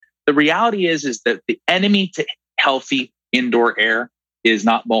the reality is that the enemy to healthy indoor air is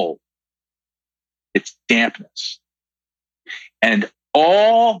not mold. It's dampness. And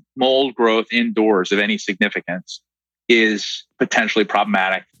all mold growth indoors of any significance is potentially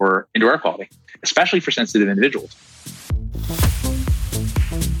problematic for indoor air quality, especially for sensitive individuals.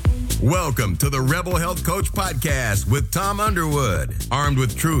 Welcome to the Rebel Health Coach Podcast with Tom Underwood. Armed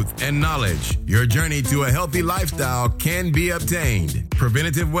with truth and knowledge, your journey to a healthy lifestyle can be obtained.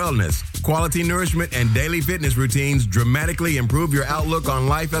 Preventative wellness, quality nourishment, and daily fitness routines dramatically improve your outlook on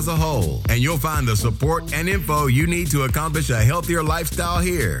life as a whole. And you'll find the support and info you need to accomplish a healthier lifestyle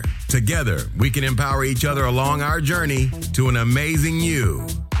here. Together, we can empower each other along our journey to an amazing you.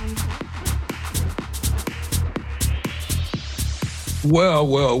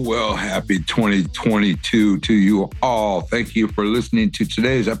 Well, happy 2022 to you all. Thank you for listening to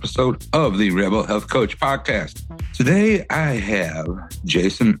today's episode of the Rebel Health Coach Podcast. Today, I have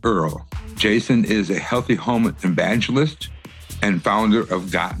Jason Earle. Jason is a healthy home evangelist and founder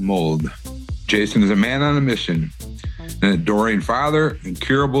of Got Mold. Jason is a man on a mission, an adoring father,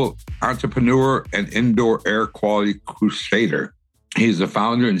 incurable entrepreneur, and indoor air quality crusader. He's the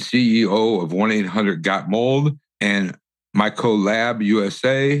founder and CEO of 1-800-GOT-MOLD and MycoLab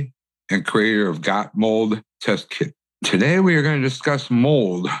USA, and creator of Got Mold Test Kit. Today, we are going to discuss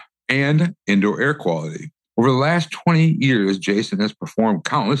mold and indoor air quality. Over the last 20 years, Jason has performed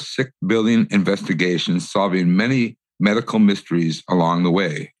countless sick building investigations, solving many medical mysteries along the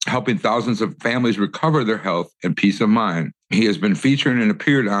way, helping thousands of families recover their health and peace of mind. He has been featured and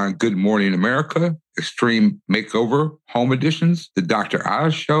appeared on Good Morning America, Extreme Makeover, Home Editions, The Dr.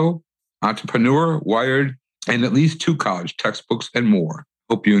 Oz Show, Entrepreneur, Wired, and at least 2 college textbooks and more.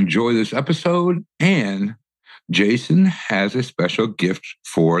 Hope you enjoy this episode. And Jason has a special gift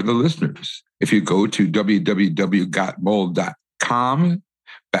for the listeners. If you go to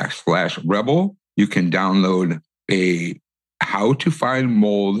www.gotmold.com/rebel, you can download a How to Find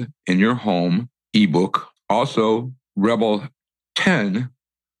Mold in Your Home ebook. Also, Rebel 10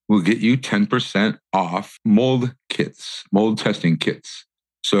 will get you 10% off mold kits, mold testing kits.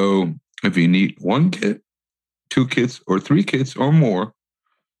 So if you need 1 kit, 2 kits, or 3 kits or more,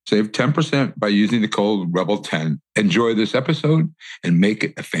 save 10% by using the code REBEL10. Enjoy this episode and make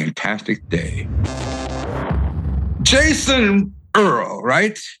it a fantastic day. Jason Earle,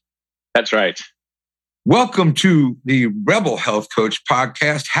 right? That's right. Welcome to the Rebel Health Coach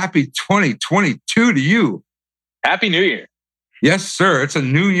Podcast. Happy 2022 to you. Happy New Year. Yes, sir. It's a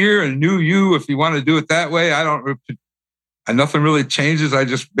new year, a new you, if you want to do it that way. Nothing really changes. I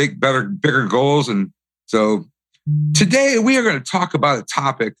just make bigger goals. And so today, we are going to talk about a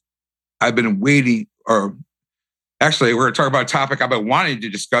topic I've been waiting, or actually, we're going to talk about a topic I've been wanting to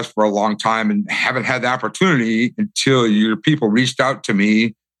discuss for a long time and haven't had the opportunity until your people reached out to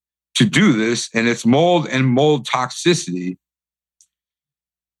me to do this, and it's mold and mold toxicity.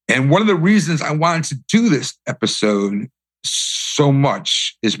 And one of the reasons I wanted to do this episode so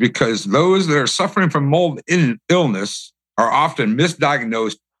much is because those that are suffering from mold illness are often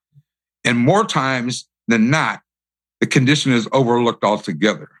misdiagnosed, and more times than not, the condition is overlooked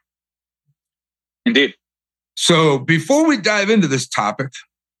altogether. Indeed. So before we dive into this topic,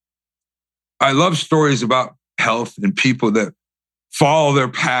 I love stories about health and people that follow their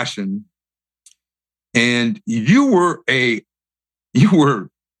passion. And you were the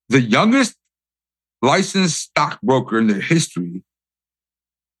youngest licensed stockbroker in the history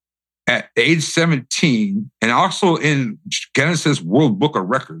at age 17, and also in Guinness World Book of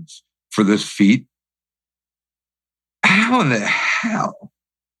Records for this feat. How in the hell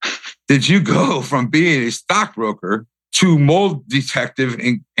did you go from being a stockbroker to mold detective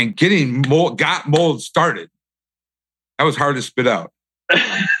and getting Got Mold started? That was hard to spit out.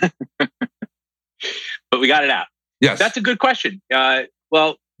 But we got it out. Yes. That's a good question.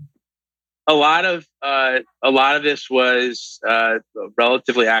 Well, a lot of this was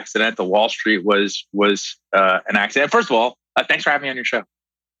relatively accidental. Wall Street was an accident. First of all, thanks for having me on your show.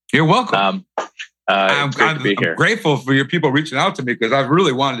 You're welcome. I'm grateful for your people reaching out to me because I've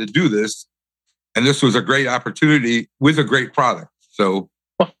really wanted to do this, and this was a great opportunity with a great product. So,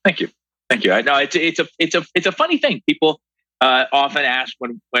 well, thank you. I know it's a funny thing. People often ask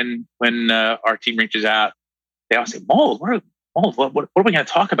when our team reaches out, they always say, "Mold, what are we going to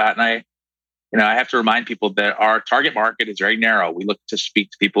talk about?" And I have to remind people that our target market is very narrow. We look to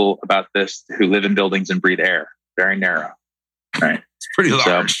speak to people about this who live in buildings and breathe air. Very narrow. Right. It's pretty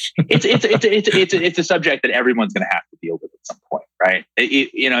large. So it's a subject that everyone's going to have to deal with at some point, right?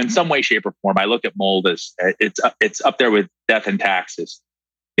 In some way, shape, or form. I look at mold as it's up there with death and taxes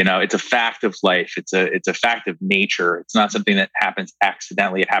It's a fact of life. It's a fact of nature. It's not something that happens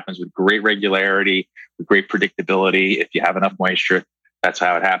accidentally. It happens with great regularity, with great predictability. If you have enough moisture, that's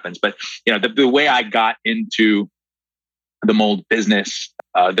how it happens. But the way I got into the mold business,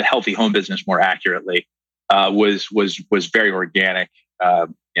 the healthy home business, more accurately, was very organic.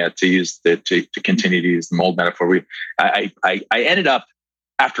 To continue to use the mold metaphor, I ended up,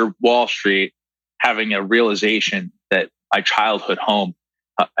 after Wall Street, having a realization that my childhood home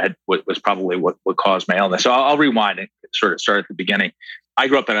was probably what caused my illness. So I'll rewind and sort of start at the beginning. I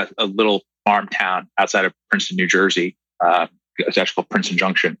grew up in a little farm town outside of Princeton, New Jersey. It's actually called Princeton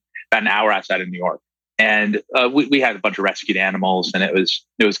Junction, about an hour outside of New York. And we had a bunch of rescued animals, and it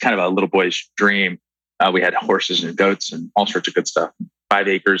was kind of a little boy's dream. We had horses and goats and all sorts of good stuff. 5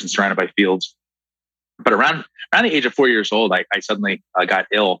 acres and surrounded by fields. But around the age of 4 years old, I suddenly got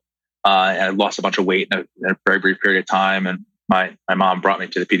ill and I lost a bunch of weight in a very brief period of time. And my mom brought me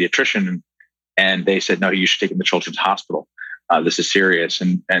to the pediatrician, and they said, "No, you should take him to Children's Hospital. This is serious."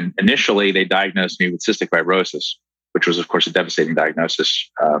 And initially, they diagnosed me with cystic fibrosis, which was, of course, a devastating diagnosis,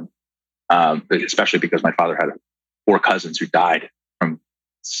 especially because my father had 4 cousins who died from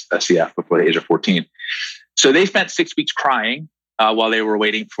CF before the age of 14. So they spent 6 weeks crying while they were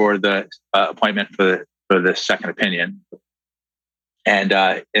waiting for the appointment for the second opinion, and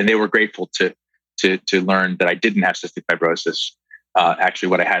they were grateful to learn that I didn't have cystic fibrosis. Actually,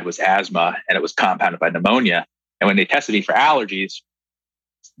 what I had was asthma, and it was compounded by pneumonia. And when they tested me for allergies,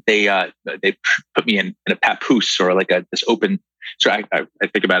 they put me in a papoose, or like this open. So I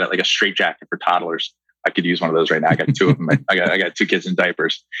think about it like a straitjacket for toddlers. I could use one of those right now. I got 2 of them. I got 2 kids in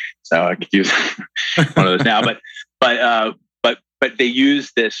diapers, so I could use one of those now. But they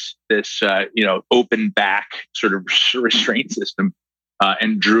use this open back sort of restraint system,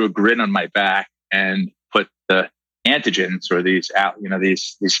 and drew a grid on my back and put the antigens, or these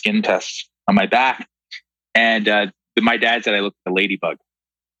skin tests on my back. And my dad said I looked like a ladybug,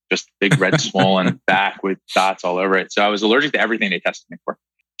 just big red swollen back with dots all over it. So I was allergic to everything they tested me for: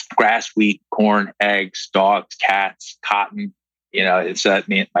 grass, wheat, corn, eggs, dogs, cats, cotton. It's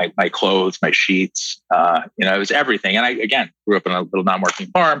my clothes, my sheets. It was everything. And I, again, grew up in a little non-working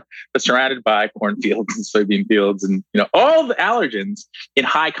farm, but surrounded by cornfields and soybean fields, and all the allergens in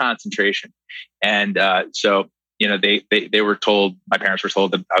high concentration. And so they were told, my parents were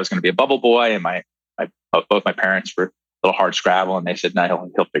told that I was going to be a bubble boy, and both my parents were a little hard scrabble, and they said,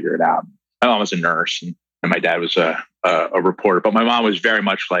 "No, he'll figure it out." My mom was a nurse, and my dad was a reporter, but my mom was very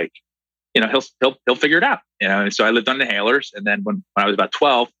much like, he'll figure it out. And so I lived on inhalers. And then when I was about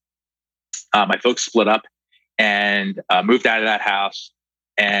 12, my folks split up and moved out of that house,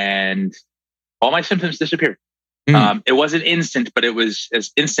 and all my symptoms disappeared. It wasn't instant, but it was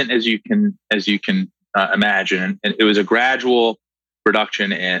as instant as you can imagine. And it was a gradual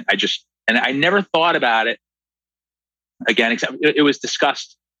reduction. And I never thought about it again, except it was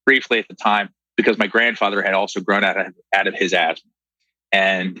discussed briefly at the time, because my grandfather had also grown out of his asthma.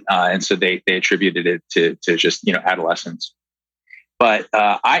 And so they attributed it to just, my But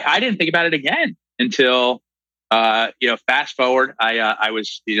I didn't think about it again until, fast forward, I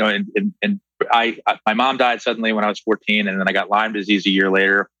was, my mom died suddenly when I was 14, and then I got Lyme disease a year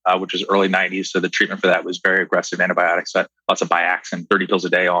later, which was early 90s. So the treatment for that was very aggressive antibiotics, lots of Biaxin, 30 pills a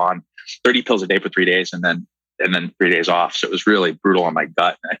day on, 30 pills a day for 3 days, and then 3 days off. So it was really brutal on my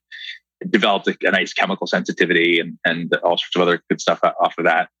gut. And I developed a nice chemical sensitivity and all sorts of other good stuff off of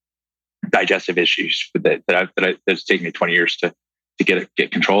that. Digestive issues that's taken me 20 years to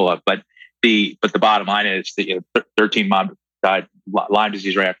get control of. But the bottom line is that 13 mom died Lyme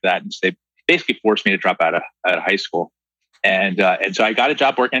disease right after that, and so they basically forced me to drop out of high school. And so I got a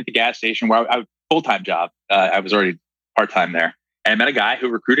job working at the gas station where I full-time job. I was already part-time there, and I met a guy who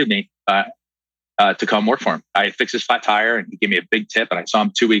recruited me to come work for him. I fixed his flat tire, and he gave me a big tip. And I saw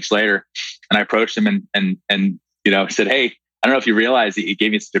him 2 weeks later, and I approached him and said, "Hey, I don't know if you realize that you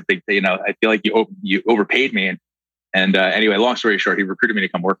gave me such a big thing. I feel like you overpaid me." And anyway, long story short, he recruited me to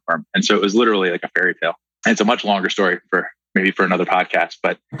come work for him. And so it was literally like a fairy tale. And it's a much longer story for another podcast.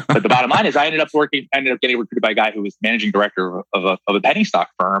 But the bottom line is, I ended up getting recruited by a guy who was managing director of a penny stock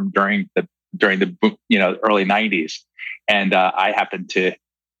firm during the early 90s, and I happened to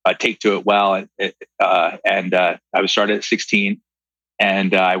take to it well, and I was started at 16,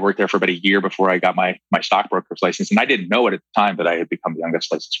 and I worked there for about a year before I got my stockbroker's license. And I didn't know it at the time that I had become the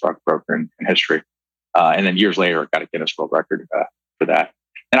youngest licensed stockbroker in history. And then years later, I got a Guinness World Record for that.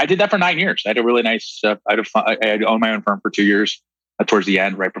 And I did that for 9 years. I had a really nice. I had owned my own firm for 2 years. Towards the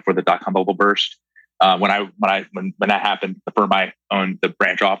end, right before the dot-com bubble burst, when that happened, the firm I owned the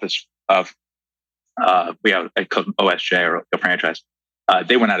branch office of, I called OSJ, or a franchise.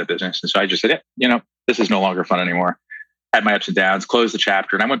 they went out of business. And so I just said, yeah, this is no longer fun anymore. Had my ups and downs, closed the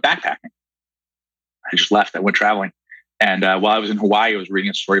chapter, and I went backpacking. I just left. I went traveling. And while I was in Hawaii, I was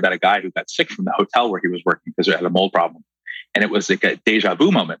reading a story about a guy who got sick from the hotel where he was working because he had a mold problem. And it was like a deja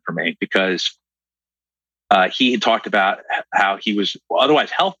vu moment for me because he had talked about how he was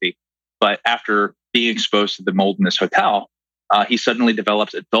otherwise healthy, but after being exposed to the mold in this hotel, he suddenly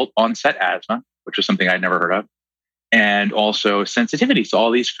developed adult onset asthma, which was something I'd never heard of, and also sensitivity to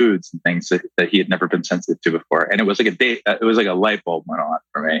all these foods and things that he had never been sensitive to before. And it was like it was like a light bulb went on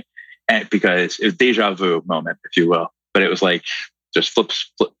for me, and because it was deja vu moment, if you will. But it was like just flip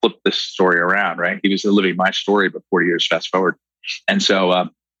this story around, right? He was living my story, but 40 years fast forward, and so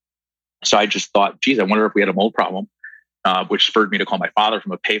I just thought, geez, I wonder if we had a mold problem, which spurred me to call my father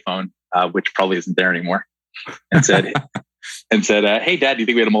from a payphone, which probably isn't there anymore, and said, "Hey, Dad, do you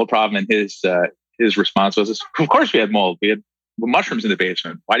think we had a mold problem?" And his response was, "Of course we had mold. We had mushrooms in the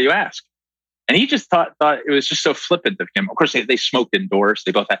basement. Why do you ask?" And he just thought it was just so flippant of him. Of course, they smoked indoors.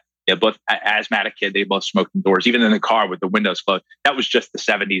 They both asthmatic kid. They both smoked indoors, even in the car with the windows closed. That was just the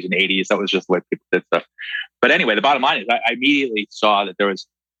 70s and 80s. That was just the way people did stuff. But anyway, the bottom line is I immediately saw that there was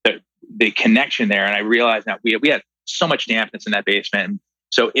the connection there. And I realized that we had so much dampness in that basement. And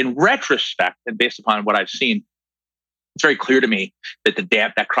so in retrospect, and based upon what I've seen, it's very clear to me that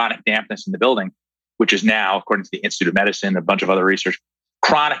that chronic dampness in the building, which is now, according to the Institute of Medicine, a bunch of other research,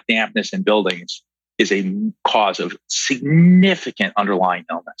 chronic dampness in buildings is a cause of significant underlying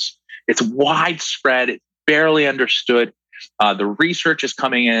illness. It's widespread. It's barely understood. The research is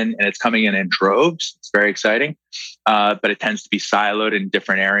coming in, and it's coming in droves. It's very exciting, but it tends to be siloed in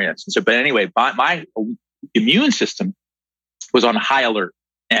different areas. And so, but anyway, my immune system was on high alert,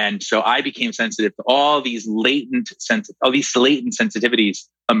 and so I became sensitive to all these latent sensitivities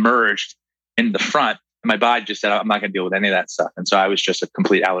emerged in the front. And my body just said, "I'm not going to deal with any of that stuff." And so I was just a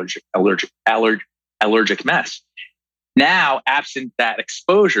complete allergic mess. Now, absent that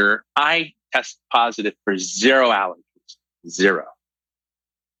exposure, I test positive for 0 allergies. 0.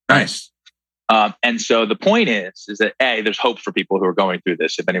 Nice. And so the point is that there's hope for people who are going through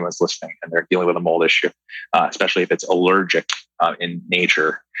this. If anyone's listening and they're dealing with a mold issue, especially if it's allergic in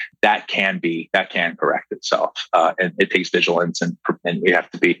nature, that can correct itself. And it takes vigilance, and you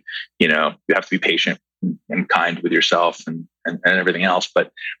have to be, you have to be patient and kind with yourself and everything else.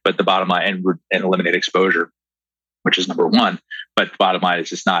 But the bottom line, and eliminate exposure, which is number one. But the bottom line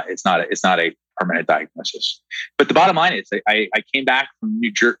is it's not a permanent diagnosis. But the bottom line is I came back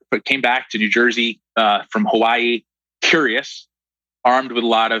to New Jersey from Hawaii, curious, armed with a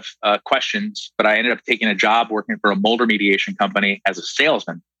lot of questions. But I ended up taking a job working for a mold remediation company as a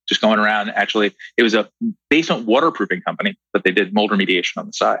salesman, just going around. Actually, it was a basement waterproofing company, but they did mold remediation on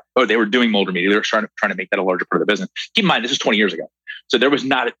the side. Oh, they were doing mold remediation. They were trying to make that a larger part of the business. Keep in mind, this is 20 years ago. So there was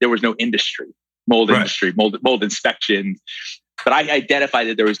no industry, mold Right. industry, mold inspection. But I identified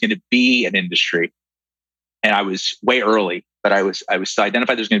that there was going to be an industry, and I was way early. But I was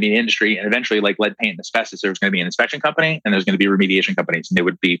identified there's going to be an industry, and eventually, like lead paint and asbestos, there was going to be an inspection company, and there's going to be remediation companies, and they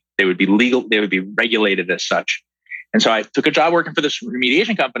would be legal, they would be regulated as such. And so I took a job working for this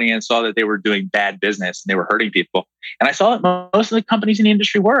remediation company and saw that they were doing bad business and they were hurting people. And I saw that most of the companies in the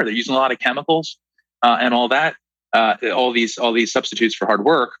industry they're using a lot of chemicals and all that, all these substitutes for hard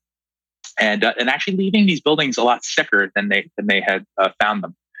work. And actually leaving these buildings a lot sicker than they had found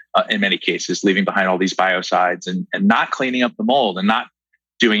them in many cases, leaving behind all these biocides and not cleaning up the mold and not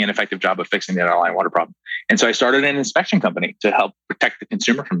doing an effective job of fixing the underlying water problem. And so I started an inspection company to help protect the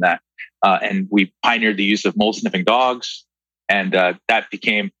consumer from that. And we pioneered the use of mold sniffing dogs. And that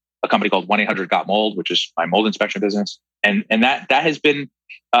became a company called 1-800-GOT-MOLD, which is my mold inspection business. And that has been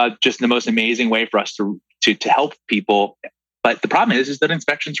just the most amazing way for us to help people. But the problem is that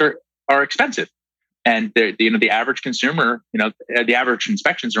inspections are expensive. And the average consumer, the average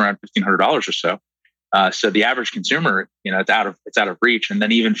inspection is around $1,500 or so. So the average consumer, it's out of reach. And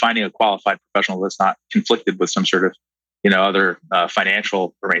then even finding a qualified professional that's not conflicted with some sort of, other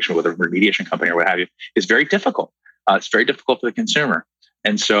financial arrangement with a remediation company or what have you is very difficult. It's very difficult for the consumer.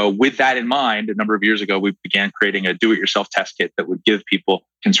 And so with that in mind, a number of years ago, we began creating a do-it-yourself test kit that would give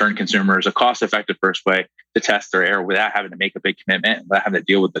concerned consumers a cost-effective first way to test their air without having to make a big commitment, without having to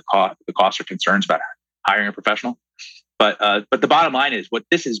deal with the cost or concerns about hiring a professional. But the bottom line is what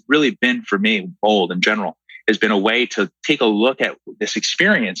this has really been for me, mold in general, has been a way to take a look at this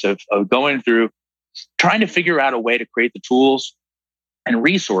experience of going through, trying to figure out a way to create the tools and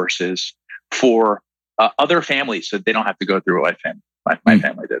resources for other families so they don't have to go through what my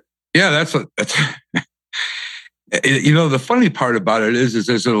family did. Yeah, that's the funny part about it is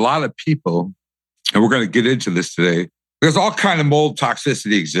there's a lot of people, and we're going to get into this today, There's all kind of mold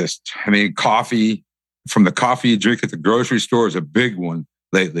toxicity exists. I mean, from the coffee you drink at the grocery store is a big one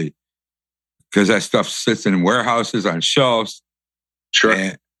lately because that stuff sits in warehouses on shelves. Sure.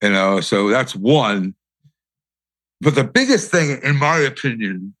 And, so that's one. But the biggest thing, in my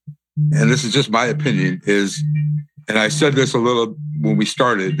opinion, and this is just my opinion, is, and I said this a little when we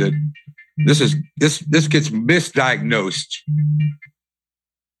started, that this gets misdiagnosed.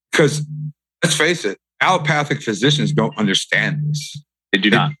 Because let's face it, allopathic physicians don't understand this. They do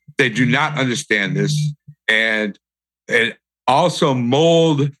not. They do not understand this. And also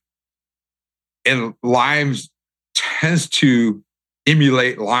mold in Lyme's tends to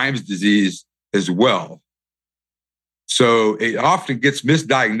emulate Lyme's disease as well. So it often gets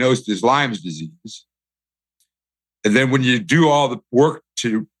misdiagnosed as Lyme's disease. And then when you do all the work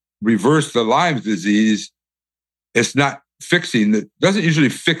to reverse the Lyme's disease, it's not fixing, it doesn't usually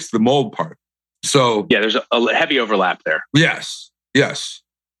fix the mold part. So yeah, there's a heavy overlap there. Yes.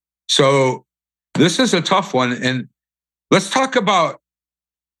 So this is a tough one. And let's talk about,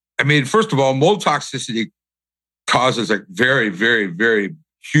 first of all, mold toxicity causes a very, very, very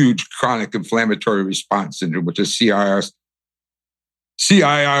huge chronic inflammatory response syndrome, which is CIRS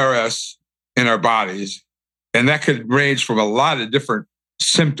in our bodies. And that could range from a lot of different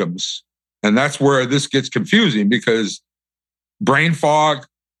symptoms. And that's where this gets confusing because brain fog,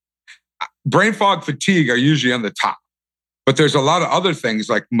 fatigue are usually on the top. But there's a lot of other things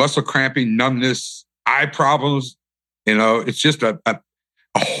like muscle cramping, numbness, eye problems. It's just a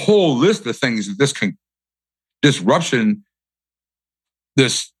whole list of things that this disruption,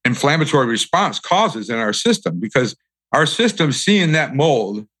 this inflammatory response causes in our system, because our system seeing that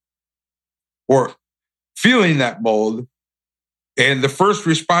mold or feeling that mold, and the first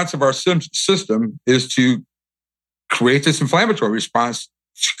response of our system is to create this inflammatory response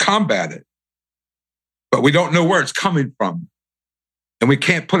to combat it. But we don't know where it's coming from. And we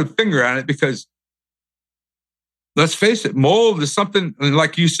can't put a finger on it because, let's face it, mold is something, and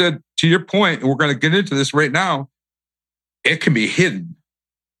like you said, to your point, and we're going to get into this right now, it can be hidden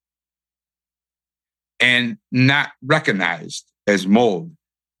and not recognized as mold.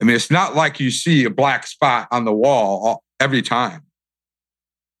 It's not like you see a black spot on the wall every time.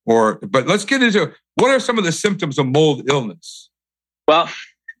 But let's get into, what are some of the symptoms of mold illness? Well,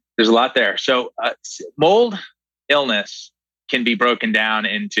 there's a lot there. So mold illness can be broken down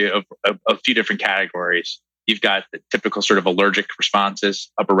into a few different categories. You've got the typical sort of allergic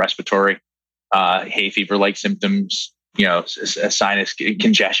responses, upper respiratory, hay fever-like symptoms, sinus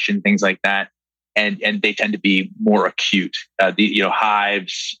congestion, things like that. And they tend to be more acute.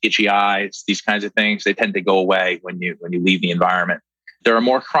 Hives, itchy eyes, these kinds of things, they tend to go away when you leave the environment. There are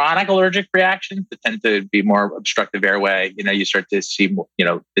more chronic allergic reactions that tend to be more obstructive airway. You start to see,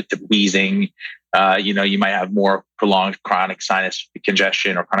 the wheezing. You might have more prolonged chronic sinus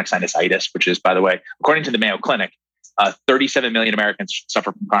congestion or chronic sinusitis, which is, by the way, according to the Mayo Clinic, 37 million Americans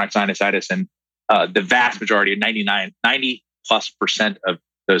suffer from chronic sinusitis, and the vast majority, 90+% of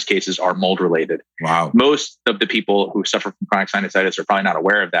those cases are mold related. Wow. Most of the people who suffer from chronic sinusitis are probably not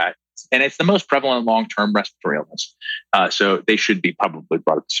aware of that. And it's the most prevalent long-term respiratory illness. So they should be probably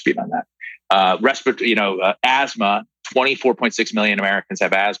brought up to speed on that. Asthma, 24.6 million Americans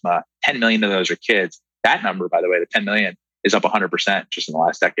have asthma. 10 million of those are kids. That number, by the way, the 10 million is up 100% just in the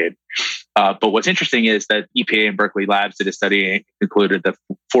last decade. But what's interesting is that EPA and Berkeley Labs did a study and concluded that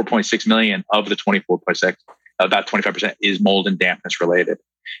 4.6 million of the 24.6, about 25%, is mold and dampness related.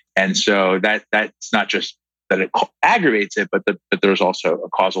 And so that's not just that it aggravates it, but there's also a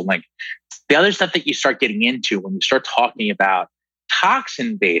causal link. The other stuff that you start getting into when you start talking about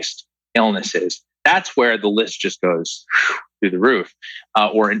toxin-based illnesses, that's where the list just goes through the roof,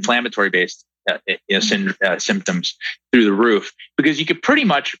 or inflammatory-based symptoms through the roof, because you could pretty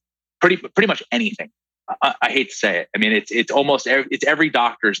much anything. I hate to say it. It's almost every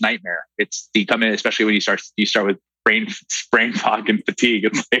doctor's nightmare. It's becoming, especially when you start with brain fog and fatigue.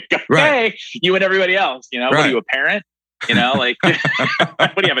 It's like, okay, right. You and everybody else, right. What are you, a parent? What do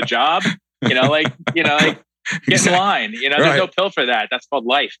you have, a job? Get in line. There's no pill for that. That's called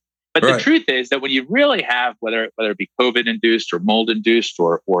life. But the truth is that when you really have, whether it be COVID induced or mold induced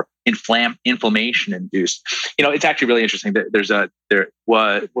or inflammation induced, it's actually really interesting that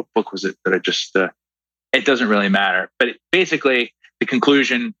what book was it that I just, it doesn't really matter, but basically the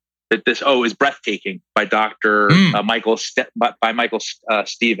conclusion that this is breathtaking by Dr. Michael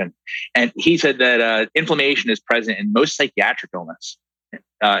Stephen, and he said that inflammation is present in most psychiatric illness.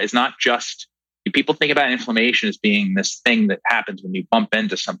 It's not just People think about inflammation as being this thing that happens when you bump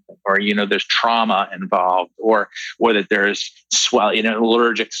into something, or there's trauma involved, or that there's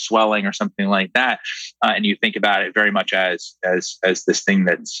allergic swelling or something like that, and you think about it very much as this thing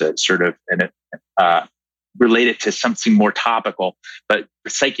that's sort of related to something more topical. But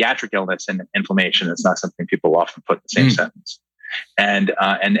psychiatric illness and inflammation is not something people often put in the same sentence, and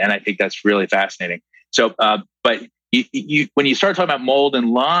I think that's really fascinating. So, but when you start talking about mold and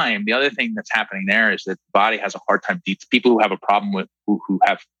Lyme, the other thing that's happening there is that the body has a hard time. People who have a problem with who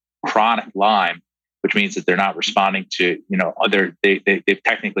have chronic Lyme, which means that they're not responding to they've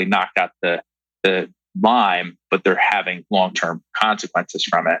technically knocked out the Lyme, but they're having long-term consequences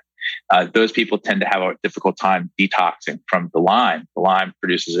from it. Those people tend to have a difficult time detoxing from the Lyme. The Lyme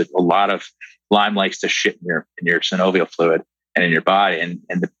produces a lot of Lyme likes to shit in your synovial fluid and in your body, and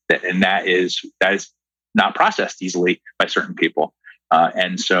that is not processed easily by certain people.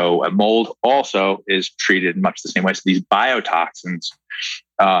 And so mold also is treated in much the same way. So these biotoxins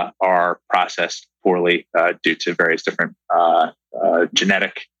are processed poorly due to various different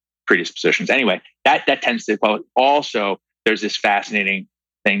genetic predispositions. Anyway, that tends to also, there's this fascinating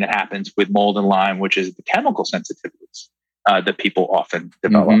thing that happens with mold and Lyme, which is the chemical sensitivities that people often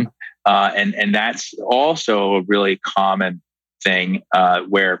develop. And that's also a really common thing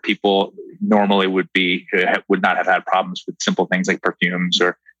where people normally would not have had problems with simple things like perfumes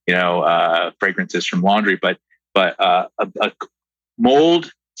or fragrances from laundry, but a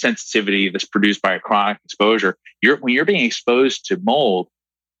mold sensitivity that's produced by a chronic exposure. When you're being exposed to mold,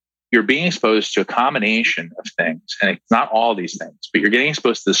 you're being exposed to a combination of things, and it's not all these things, but you're getting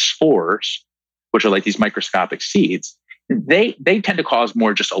exposed to the spores, which are like these microscopic seeds. They tend to cause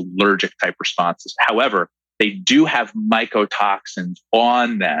more just allergic type responses. However, they do have mycotoxins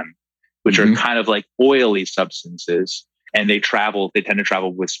on them, which are kind of like oily substances, and they tend to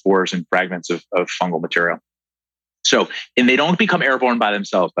travel with spores and fragments of fungal material. So, and they don't become airborne by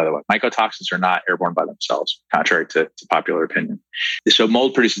themselves, by the way. Mycotoxins are not airborne by themselves, contrary to popular opinion. So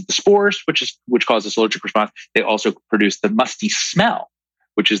mold produces the spores, which causes allergic response. They also produce the musty smell,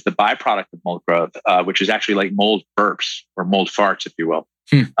 which is the byproduct of mold growth, which is actually like mold burps or mold farts, if you will.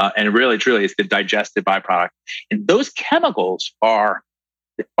 And it really, truly is the digested byproduct. And those chemicals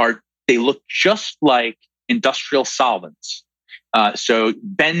they look just like industrial solvents. So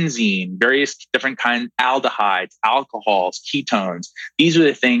benzene, various different kinds, aldehydes, alcohols, ketones. These are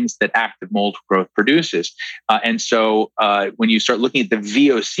the things that active mold growth produces. And so when you start looking at the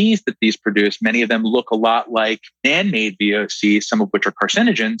VOCs that these produce, many of them look a lot like man-made VOCs, some of which are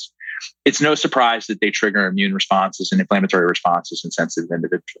carcinogens. It's no surprise that they trigger immune responses and inflammatory responses in sensitive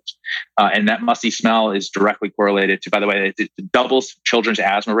individuals. And that musty smell is directly correlated to, by the way, it doubles children's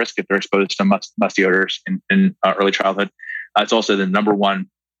asthma risk if they're exposed to musty odors in early childhood. It's also the number one,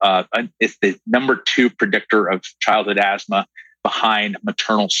 it's the number 2 predictor of childhood asthma behind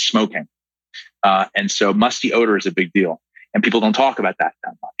maternal smoking. And so musty odor is a big deal. And people don't talk about that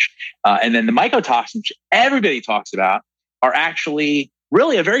much. And then the mycotoxins, which everybody talks about, are actually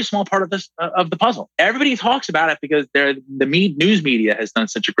really a very small part of the puzzle. Everybody talks about it because the news media has done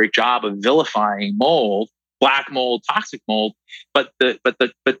such a great job of vilifying mold, black mold, toxic mold. But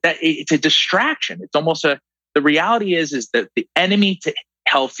it's a distraction. It's almost the reality is that the enemy to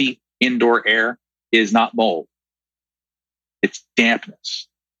healthy indoor air is not mold. It's dampness.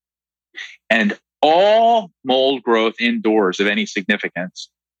 And all mold growth indoors of any significance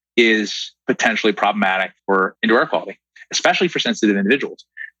is potentially problematic for indoor air quality, especially for sensitive individuals.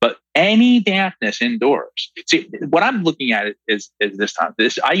 But any dampness indoors, see, what I'm looking at is this time.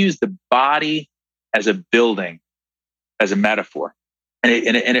 I use the body as a building, as a metaphor, and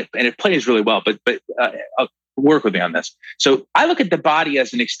it plays really well. But work with me on this. So I look at the body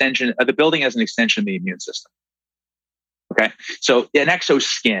as an extension, the building as an extension of the immune system. Okay, so an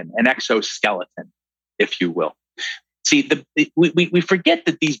exoskin, an exoskeleton, if you will. See, we forget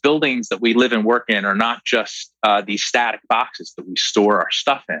that these buildings that we live and work in are not just these static boxes that we store our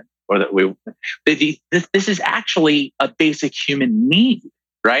stuff in, or that this is actually a basic human need,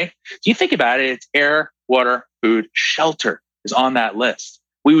 right? So you think about it, it's air, water, food, shelter is on that list.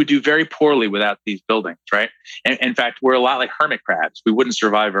 We would do very poorly without these buildings, right? And in fact, we're a lot like hermit crabs. We wouldn't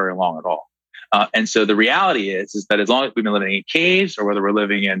survive very long at all. And so the reality is that as long as we've been living in caves or whether we're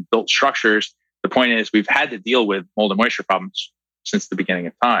living in built structures, the point is we've had to deal with mold and moisture problems since the beginning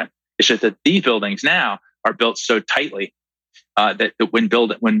of time. It's just that these buildings now are built so tightly that when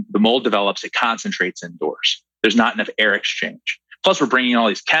the mold develops, it concentrates indoors. There's not enough air exchange. Plus, we're bringing all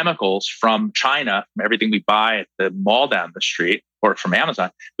these chemicals from China, from everything we buy at the mall down the street or from Amazon.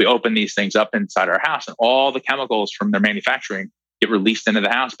 We open these things up inside our house, and all the chemicals from their manufacturing get released into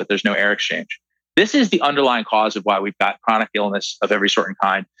the house, but there's no air exchange. This is the underlying cause of why we've got chronic illness of every sort and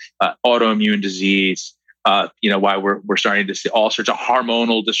kind, autoimmune disease, why we're starting to see all sorts of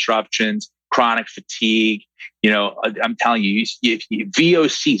hormonal disruptions, chronic fatigue. I'm telling you,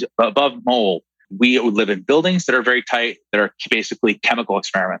 VOCs above mold. We live in buildings that are very tight, that are basically chemical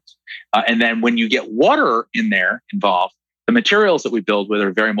experiments. And then when you get water in there involved, the materials that we build with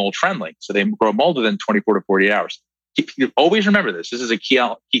are very mold friendly. So they grow mold within 24 to 48 hours. Always remember this. This is a key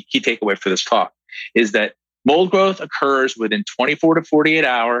takeaway for this talk, is that mold growth occurs within 24 to 48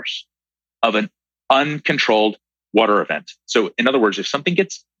 hours of an uncontrolled water event. So in other words, if something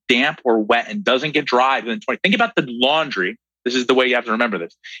gets damp or wet and doesn't get dry within 20, think about the laundry. This is the way you have to remember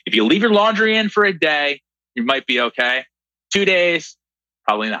this. If you leave your laundry in for a day, you might be okay. 2 days,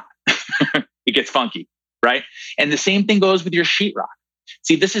 probably not. It gets funky, right? And the same thing goes with your sheetrock.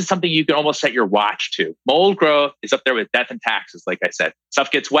 See, this is something you can almost set your watch to. Mold growth is up there with death and taxes, like I said.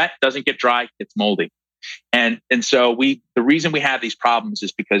 Stuff gets wet, doesn't get dry, gets moldy. And so the reason we have these problems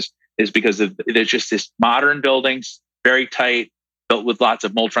is because there's just this modern buildings, very tight, built with lots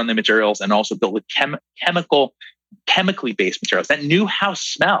of mold-friendly materials, and also built with chemically based materials. That new house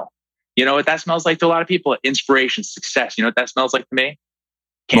smell, you know what that smells like to a lot of people? Inspiration, success. You know what that smells like to me?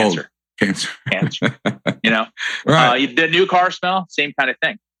 Cancer. Cancer. Right. The new car smell, same kind of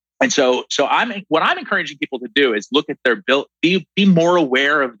thing. And so what I'm encouraging people to do is look at their build, be more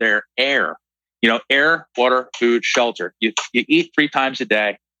aware of their air. Air, water, food, shelter. You eat 3 times a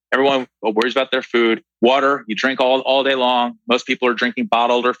day. Everyone worries about their food. Water, you drink all day long. Most people are drinking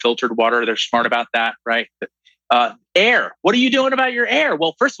bottled or filtered water. They're smart about that, right? Air. What are you doing about your air?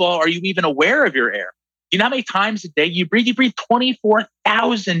 Well, first of all, are you even aware of your air? Do you know how many times a day you breathe? You breathe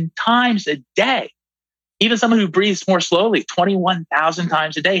 24,000 times a day. Even someone who breathes more slowly, 21,000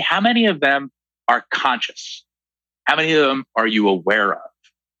 times a day. How many of them are conscious? How many of them are you aware of?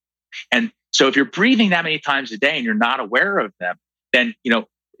 And so if you're breathing that many times a day and you're not aware of them, then,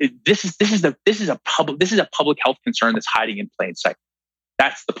 this is a public health concern that's hiding in plain sight.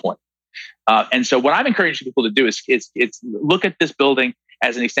 That's the point. And so what I'm encouraging people to do is look at this building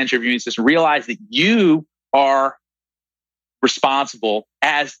as an extension of your immune system, realize that you are responsible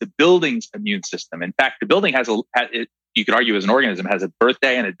as the building's immune system. In fact, the building you could argue as an organism, has a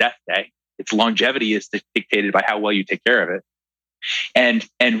birthday and a death day. Its longevity is dictated by how well you take care of it. And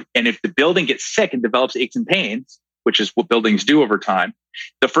if the building gets sick and develops aches and pains, which is what buildings do over time,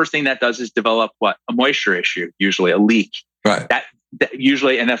 the first thing that does is develop a moisture issue, usually a leak. Right. That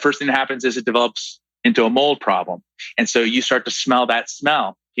usually, and the first thing that happens is it develops into a mold problem. And so you start to smell that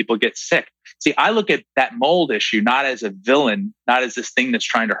smell. People get sick. See, I look at that mold issue not as a villain, not as this thing that's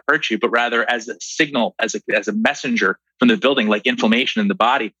trying to hurt you, but rather as a signal, as a messenger from the building, like inflammation in the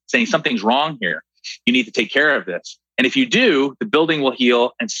body, saying something's wrong here. You need to take care of this. And if you do, the building will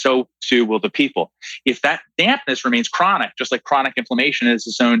heal, and so too will the people. If that dampness remains chronic, just like chronic inflammation is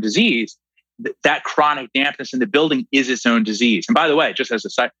its own disease, that chronic dampness in the building is its own disease. And by the way, just as a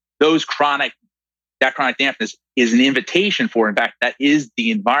side, that chronic dampness is an invitation for, in fact, that is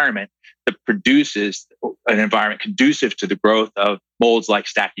the environment that produces an environment conducive to the growth of molds like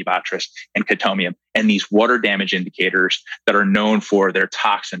Stachybotrys and Chaetomium and these water damage indicators that are known for their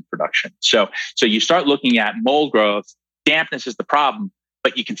toxin production. So you start looking at mold growth, dampness is the problem,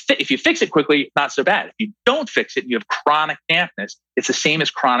 but you can if you fix it quickly, not so bad. If you don't fix it and you have chronic dampness, it's the same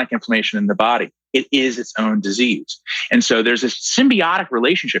as chronic inflammation in the body. It is its own disease. And so there's this symbiotic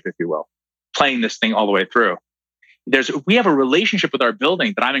relationship, if you will, playing this thing all the way through. We have a relationship with our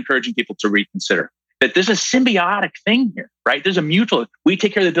building that I'm encouraging people to reconsider. That there's a symbiotic thing here, right? There's a mutual. We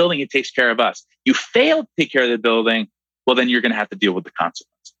take care of the building, it takes care of us. You fail to take care of the building, well, then you're going to have to deal with the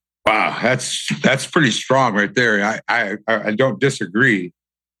consequences. Wow, that's pretty strong right there. I don't disagree.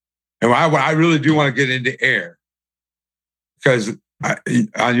 And I really do want to get into air, because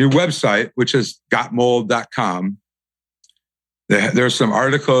on your website, which is gotmold.com, there's some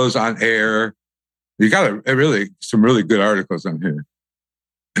articles on air. You got some really good articles on here,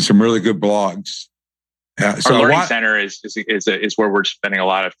 and some really good blogs. So our learning center is where we're spending a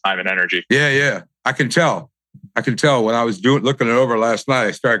lot of time and energy. Yeah. I can tell when I was looking it over last night,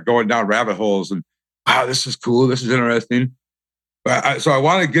 I started going down rabbit holes and, wow, this is cool. This is interesting. So I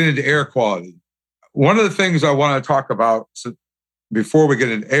want to get into air quality. One of the things I want to talk about before we get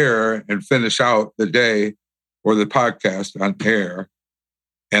into air and finish out the day or the podcast on air,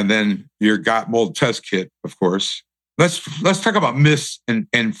 and then your Got Mold test kit, of course. Let's talk about myths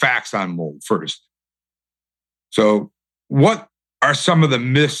and facts on mold first. So what are some of the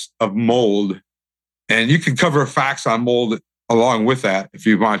myths of mold? And you can cover facts on mold along with that if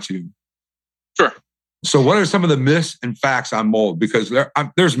you want to. Sure. So what are some of the myths and facts on mold? Because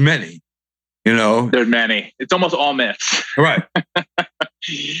there's many. There's many. It's almost all myths. Right. And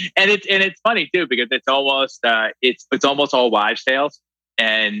it's funny too, because it's almost all wives' tales,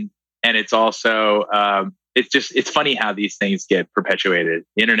 and it's also it's funny how these things get perpetuated.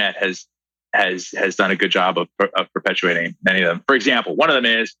 The internet has done a good job of perpetuating many of them. For example, one of them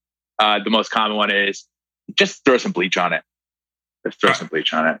is the most common one is just throw some bleach on it. Just throw some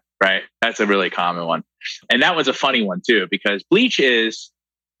bleach on it. Right. That's a really common one, and that one's a funny one too, because bleach is.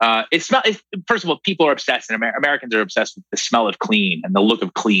 First of all, people are obsessed, and Americans are obsessed with the smell of clean and the look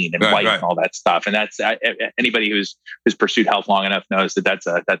of clean and white and all that stuff. And that's anybody who's pursued health long enough knows that's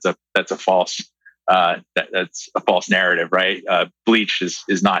a false that's a false narrative, right? Bleach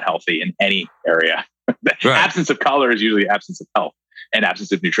is not healthy in any area. Absence of color is usually absence of health and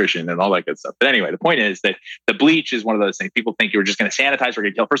absence of nutrition and all that good stuff. But anyway, the point is that the bleach is one of those things. People think you're just going to sanitize or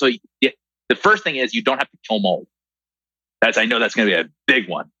going to kill. First of all, the first thing is you don't have to kill mold. I know that's going to be a big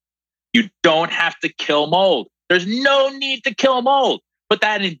one. You don't have to kill mold. There's no need to kill mold. Put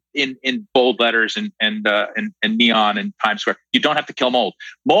that in bold letters and neon and Times Square. You don't have to kill mold.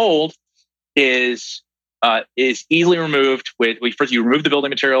 Mold is easily removed with first you remove the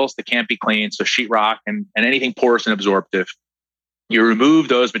building materials that can't be cleaned, so sheetrock and anything porous and absorptive. You remove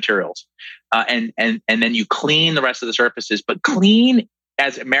those materials, and then you clean the rest of the surfaces. But clean,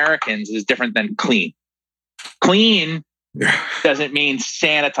 as Americans, is different than clean. Clean doesn't mean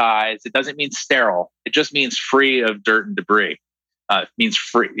sanitized. It doesn't mean sterile. It just means free of dirt and debris. It means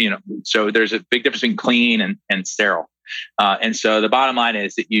free, so there's a big difference between clean and sterile. And so the bottom line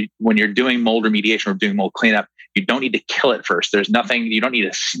is that when you're doing mold remediation or doing mold cleanup, you don't need to kill it first. You don't need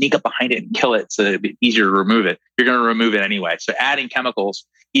to sneak up behind it and kill it so that it'd be easier to remove it. You're going to remove it anyway. So adding chemicals,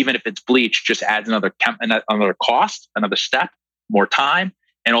 even if it's bleach, just adds another cost, another step, more time,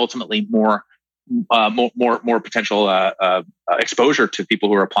 and ultimately more potential exposure to people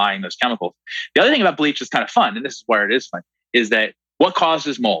who are applying those chemicals. The other thing about bleach is kind of fun, and this is where it is fun, is that what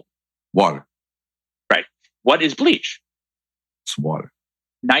causes mold? Water. Right. What is bleach? It's water.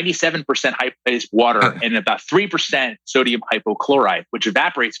 97% is water and about 3% sodium hypochlorite, which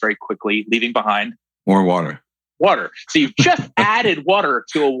evaporates very quickly, leaving behind more water. So you've just added water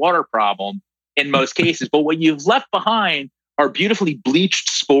to a water problem in most cases, but what you've left behind are beautifully bleached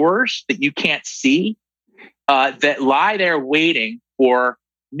spores that you can't see, that lie there waiting for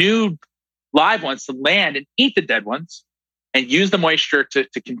new live ones to land and eat the dead ones and use the moisture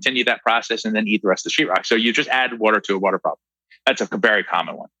to continue that process and then eat the rest of the sheetrock. So you just add water to a water problem. That's a very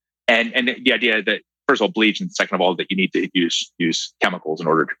common one. And the idea that, first of all, bleach, and second of all, that you need to use chemicals in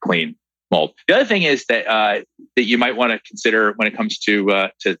order to clean mold. The other thing is that you might want to consider when it comes to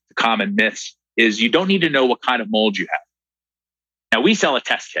common myths is you don't need to know what kind of mold you have. Now, we sell a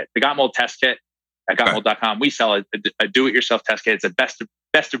test kit. The Got Mold test kit at gotmold.com. We sell a do-it-yourself test kit. It's a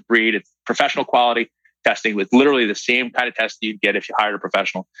best of breed. It's professional quality testing with literally the same kind of test you'd get if you hired a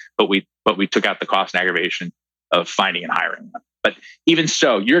professional, but we took out the cost and aggravation of finding and hiring them. But even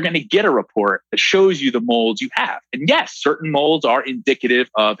so, you're going to get a report that shows you the molds you have. And yes, certain molds are indicative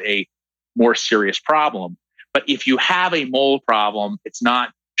of a more serious problem. But if you have a mold problem, it's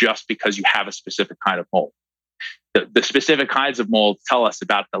not just because you have a specific kind of mold. The specific kinds of molds tell us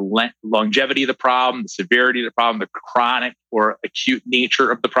about the longevity of the problem, the severity of the problem, the chronic or acute nature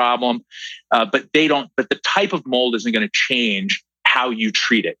of the problem. But the type of mold isn't going to change how you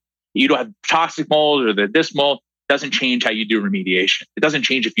treat it. You don't have toxic mold or this mold doesn't change how you do remediation. It doesn't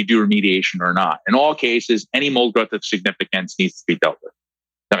change if you do remediation or not. In all cases, any mold growth of significance needs to be dealt with.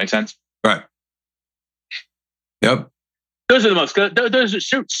 Does that make sense? Right. Yep. Those are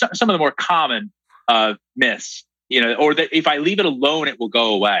some of the more common myths. Or that if I leave it alone, it will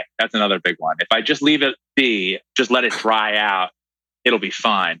go away. That's another big one. If I just leave it be, just let it dry out, it'll be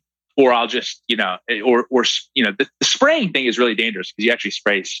fine. Or I'll just, the spraying thing is really dangerous because you actually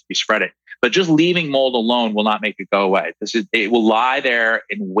spread it. But just leaving mold alone will not make it go away. It will lie there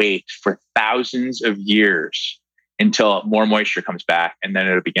and wait for thousands of years until more moisture comes back, and then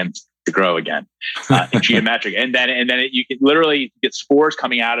it begins to grow again in geometric. And then you can literally get spores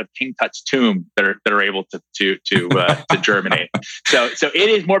coming out of King Tut's tomb that are able to germinate. So it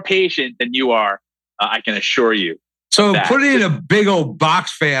is more patient than you are. I can assure you. So putting a big old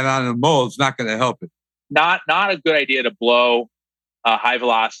box fan on the mold is not going to help it. Not a good idea to blow high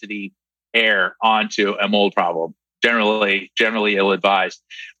velocity air onto a mold problem. Generally ill-advised.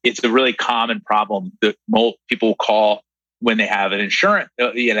 It's a really common problem that mold people call when they have an insurance.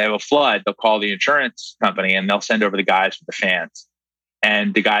 They have a flood. They'll call the insurance company and they'll send over the guys with the fans.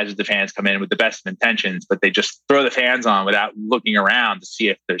 And the guys with the fans come in with the best of intentions, but they just throw the fans on without looking around to see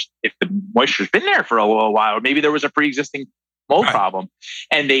if the moisture's been there for a little while, or maybe there was a pre-existing mold problem.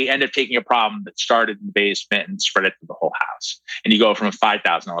 And they end up taking a problem that started in the basement and spread it to the whole house. And you go from a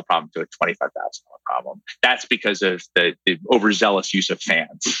 $5,000 problem to a $25,000 problem. That's because of the overzealous use of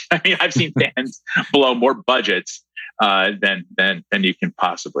fans. I mean, I've seen fans blow more budgets than you can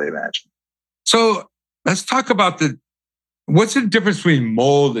possibly imagine. So let's talk about what's the difference between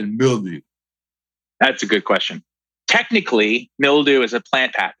mold and mildew? That's a good question. Technically, mildew is a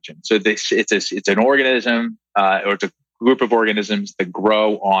plant pathogen. So it's an organism, or it's a group of organisms that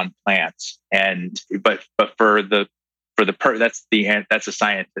grow on plants. But for that's a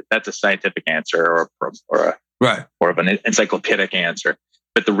scientific answer or an encyclopedic answer.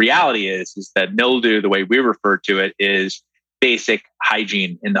 But the reality is that mildew, the way we refer to it, is basic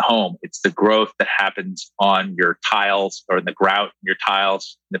hygiene in the home. It's the growth that happens on your tiles or in the grout in your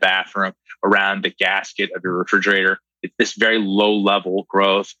tiles in the bathroom, around the gasket of your refrigerator. It's this very low level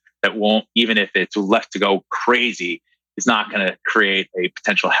growth that won't, even if it's left to go crazy, is not going to create a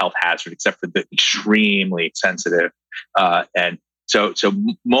potential health hazard, except for the extremely sensitive. And so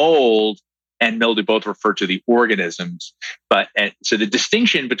mold and mildew both refer to the organisms, so the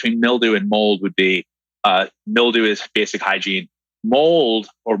distinction between mildew and mold would be mildew is basic hygiene. Mold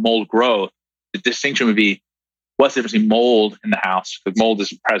or mold growth, the distinction would be what's the difference between mold in the house, because mold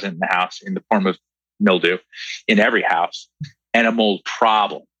is present in the house in the form of mildew in every house, and a mold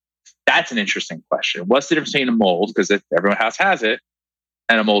problem. That's an interesting question. What's the difference between a mold, because every house has it,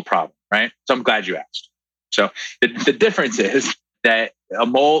 and a mold problem, right? So I'm glad you asked. So the difference is that a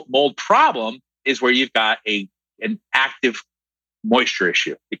mold problem is where you've got an active moisture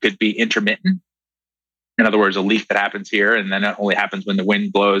issue. It could be intermittent. In other words, a leak that happens here, and then it only happens when the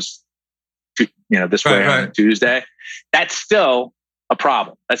wind blows, this way on Tuesday. That's still a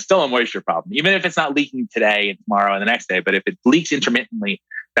problem. That's still a moisture problem, even if it's not leaking today and tomorrow and the next day. But if it leaks intermittently,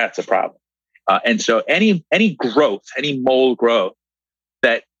 that's a problem. And so any growth, any mold growth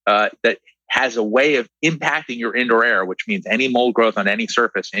that has a way of impacting your indoor air, which means any mold growth on any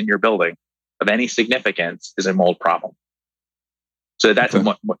surface in your building of any significance, is a mold problem. So that's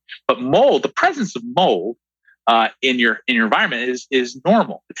but mold, the presence of mold in your environment is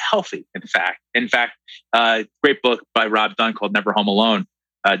normal. It's healthy. In fact, great book by Rob Dunn called Never Home Alone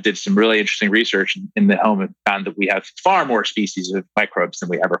did some really interesting research in the home and found that we have far more species of microbes than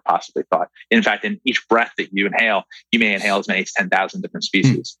we ever possibly thought. In fact, in each breath that you inhale, you may inhale as many as 10,000 different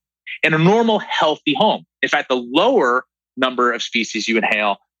species. In a normal, healthy home, in fact, the lower number of species you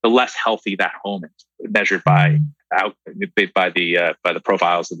inhale, the less healthy that home is, measured by the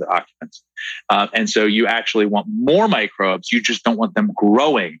profiles of the occupants. And so you actually want more microbes. You just don't want them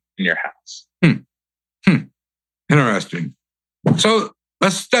growing in your house. Interesting. So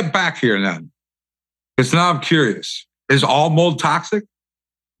let's step back here now, because now I'm curious. Is all mold toxic?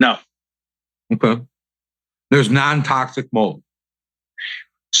 No. Okay. There's non-toxic mold.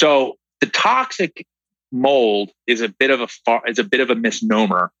 So the toxic mold is a bit of a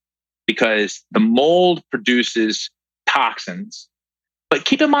misnomer, because the mold produces toxins. But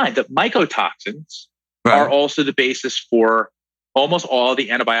keep in mind that mycotoxins are also the basis for almost all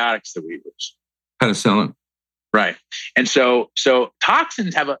the antibiotics that we use. Penicillin. Right. And so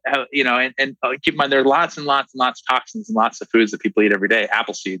toxins have keep in mind, there are lots and lots and lots of toxins and lots of foods that people eat every day.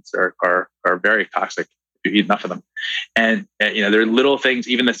 Apple seeds are very toxic if you eat enough of them. And there are little things,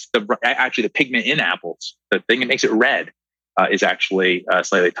 even actually the pigment in apples, the thing that makes it red, is actually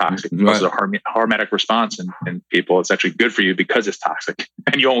slightly toxic. It causes a hormetic response in people. It's actually good for you because it's toxic,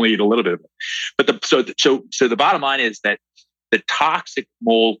 and you only eat a little bit of it. But so the bottom line is that the toxic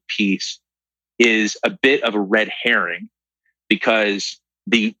mold piece is a bit of a red herring, because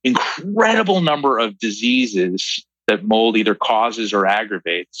the incredible number of diseases that mold either causes or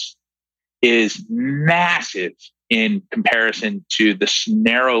aggravates is massive in comparison to this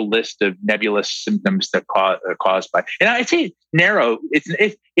narrow list of nebulous symptoms that are caused by. And I say narrow.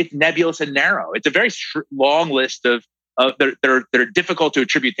 It's nebulous and narrow. It's a very long list of that are difficult to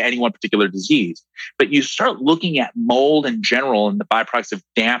attribute to any one particular disease. But you start looking at mold in general and the byproducts of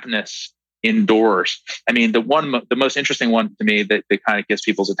dampness indoors. I mean, the most interesting one to me that kind of gets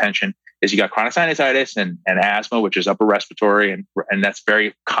people's attention is you got chronic sinusitis and asthma, which is upper respiratory, and that's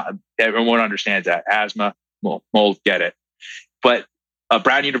very, everyone understands that asthma, mold, get it. But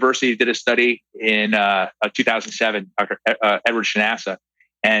Brown University did a study in 2007, Dr. Edward Shinasa,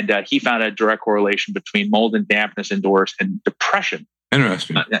 and he found a direct correlation between mold and dampness indoors and depression.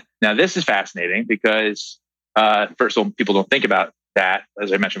 Interesting. Now this is fascinating because first of all, people don't think about that,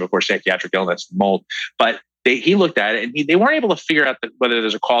 as I mentioned before, psychiatric illness, mold. But he looked at it, and they weren't able to figure out whether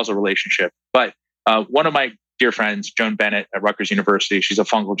there's a causal relationship. But one of my dear friends, Joan Bennett at Rutgers University, she's a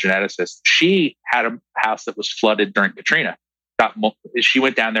fungal geneticist. She had a house that was flooded during Katrina, she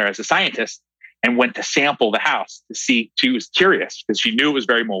went down there as a scientist and went to sample the house to see. She was curious because she knew it was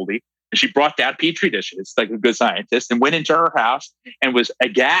very moldy. And she brought down petri dishes like a good scientist and went into her house and was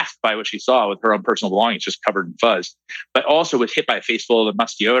aghast by what she saw with her own personal belongings just covered in fuzz, but also was hit by a face full of the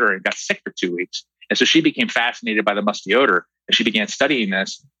musty odor and got sick for 2 weeks. And so she became fascinated by the musty odor and she began studying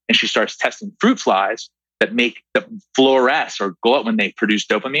this, and she starts testing fruit flies that make the fluoresce or glow up when they produce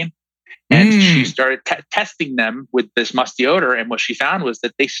dopamine. And she started testing them with this musty odor. And what she found was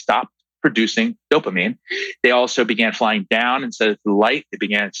that they stopped producing dopamine. They also began flying down instead of the light.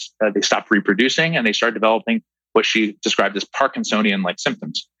 They stopped reproducing, and they started developing what she described as Parkinsonian-like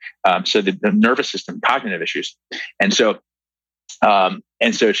symptoms. So the nervous system, cognitive issues. And so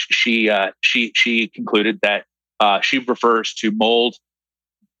she concluded that she refers to mold,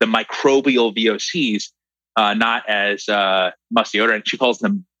 the microbial VOCs, not as musty odor, and she calls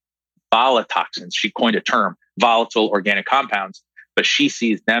them volatoxins. She coined a term, volatile organic compounds, but she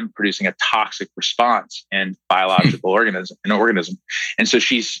sees them producing a toxic response in biological organism. And so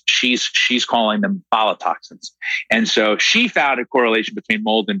she's calling them volatoxins. And so she found a correlation between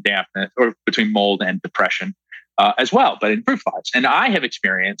mold and dampness, or between mold and depression as well, but in fruit flies. And I have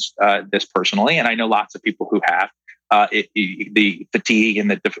experienced this personally, and I know lots of people who have. The fatigue and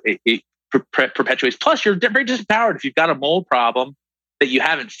it perpetuates. Plus, you're very disempowered. If you've got a mold problem that you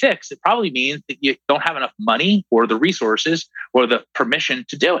haven't fixed, it probably means that you don't have enough money or the resources or the permission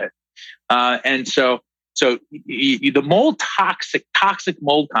to do it. And so the mold toxic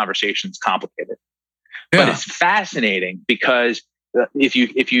mold conversation is complicated, but it's fascinating because if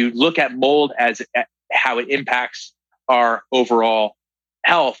you look at mold as how it impacts our overall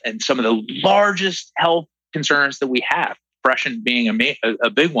health and some of the largest health concerns that we have, depression being a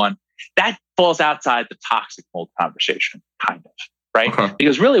big one, that falls outside the toxic mold conversation, kind of. Right? Okay.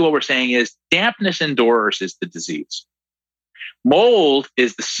 Because really what we're saying is dampness indoors is the disease. Mold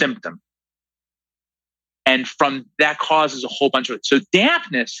is the symptom. And from that causes a whole bunch of it. So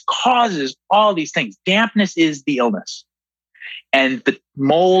dampness causes all these things. Dampness is the illness. And the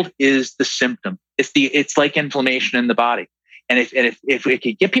mold is the symptom. It's like inflammation in the body. And if we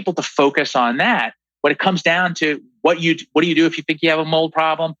could get people to focus on that, when it comes down to what do you do if you think you have a mold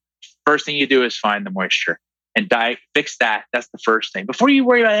problem? First thing you do is find the moisture. And fix that. That's the first thing. Before you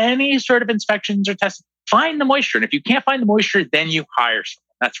worry about any sort of inspections or tests, find the moisture. And if you can't find the moisture, then you hire someone.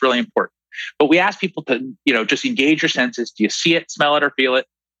 That's really important. But we ask people to, just engage your senses. Do you see it, smell it, or feel it?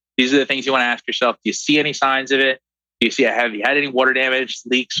 These are the things you want to ask yourself. Do you see any signs of it? Do you see it? Have you had any water damage,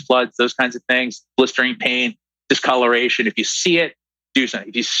 leaks, floods, those kinds of things? Blistering pain, discoloration. If you see it, do something.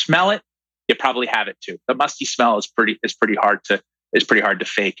 If you smell it, you probably have it too. The musty smell is pretty hard to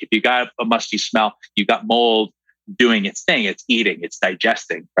fake. If you got a musty smell, you got mold doing its thing. It's eating, it's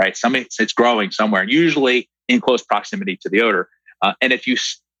digesting, right? It's growing somewhere, and usually in close proximity to the odor. And if you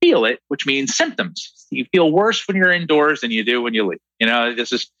feel it, which means symptoms, you feel worse when you're indoors than you do when you leave.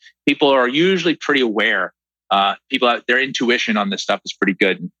 People are usually pretty aware. Their intuition on this stuff is pretty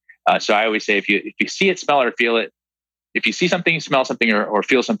good. So I always say, if you see it, smell it, or feel it, if you see something, smell something, or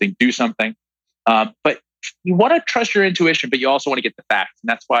feel something, do something. But you want to trust your intuition, but you also want to get the facts. And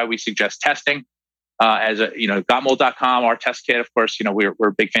that's why we suggest testing gotmold.com, our test kit. Of course,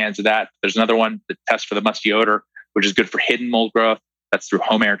 we're big fans of that. There's another one, the test for the musty odor, which is good for hidden mold growth. That's through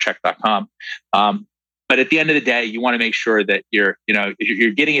homeaircheck.com. But at the end of the day, you want to make sure that you're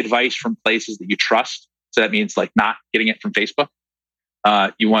getting advice from places that you trust. So that means like not getting it from Facebook.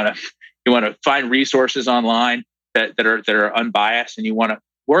 You want to find resources online that are unbiased, and you want to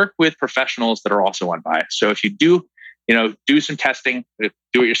work with professionals that are also unbiased. So if you do some testing,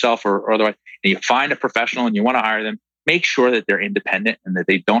 do it yourself or otherwise, and you find a professional and you want to hire them, make sure that they're independent and that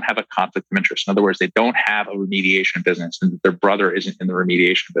they don't have a conflict of interest. In other words, they don't have a remediation business and that their brother isn't in the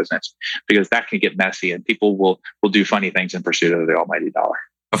remediation business, because that can get messy and people will do funny things in pursuit of the almighty dollar.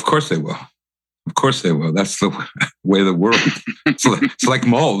 Of course they will. Of course they will. That's the way of the world. It's like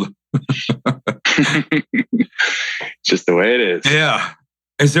mold. It's just the way it is. Yeah.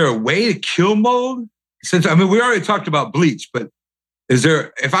 Is there a way to kill mold? We already talked about bleach, but is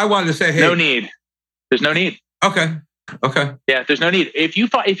there, if I wanted to say, hey. No need. There's no need. Okay. Yeah, there's no need. If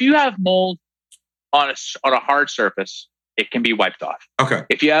you have mold on a hard surface, it can be wiped off. Okay.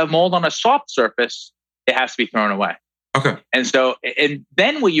 If you have mold on a soft surface, it has to be thrown away. Okay. And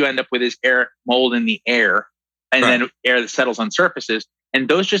then what you end up with is mold in the air, and then air that settles on surfaces, and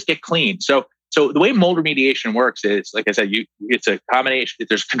those just get cleaned. So the way mold remediation works is, like I said, it's a combination.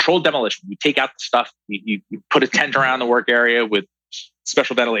 There's controlled demolition. You take out the stuff, you put a tent around the work area with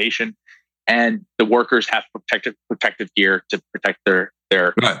special ventilation, and the workers have protective gear to protect their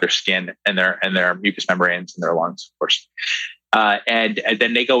skin and their mucous membranes and their lungs, of course. And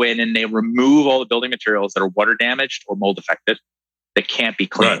then they go in and they remove all the building materials that are water damaged or mold affected that can't be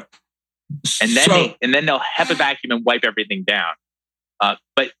cleaned. Right. And then they'll HEPA vacuum and wipe everything down.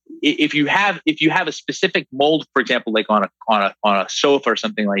 But if you have a specific mold, for example, like on a sofa or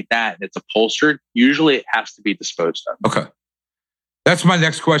something like that, and it's upholstered, usually it has to be disposed of. Okay, that's my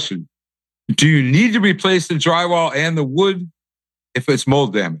next question. Do you need to replace the drywall and the wood if it's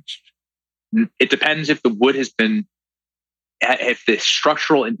mold damaged? It depends if the wood if the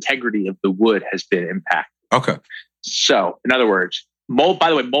structural integrity of the wood has been impacted. Okay. So, in other words, mold. By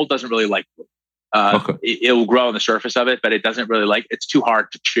the way, mold doesn't really like wood. It will grow on the surface of it, but it doesn't really like. It's too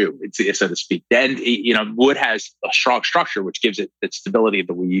hard to chew, so to speak. Then wood has a strong structure, which gives it the stability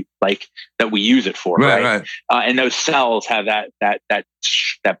that we like, that we use it for, right? And those cells have that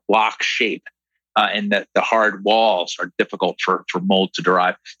block shape, and that the hard walls are difficult for mold to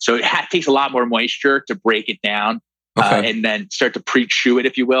derive. So it takes a lot more moisture to break it down, and then start to pre-chew it,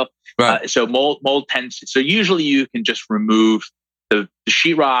 if you will. Right. So mold tends to. So usually you can just remove the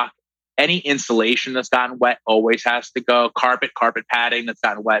sheetrock. Any insulation that's gotten wet always has to go. Carpet padding that's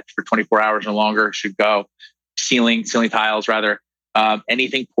gotten wet for 24 hours or longer should go. Ceiling tiles, rather.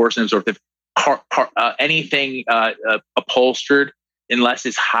 Anything porcelain absorptive. Anything upholstered, unless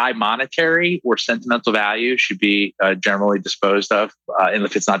it's high monetary or sentimental value, should be generally disposed of, and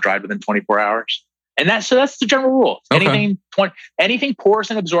if it's not dried within 24 hours. And that's the general rule. Okay. Anything porous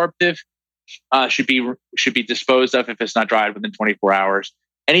and absorptive should be disposed of if it's not dried within 24 hours.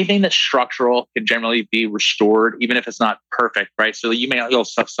 Anything that's structural can generally be restored, even if it's not perfect, right? So you'll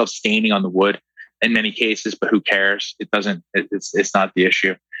have stuff staining on the wood in many cases, but who cares? It doesn't. It's not the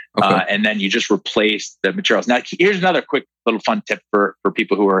issue. Okay. And then you just replace the materials. Now, here's another quick little fun tip for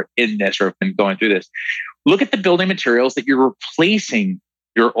people who are in this or have been going through this. Look at the building materials that you're replacing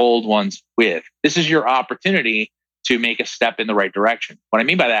your old ones with. This is your opportunity to make a step in the right direction. What I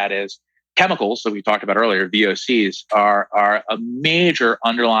mean by that is chemicals that we talked about earlier, VOCs, are a major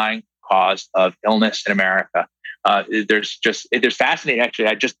underlying cause of illness in America. There's fascinating. Actually,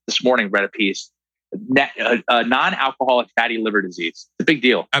 I just this morning read a piece. Non-alcoholic fatty liver disease. It's a big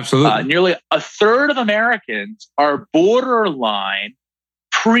deal. Absolutely. Nearly a third of Americans are borderline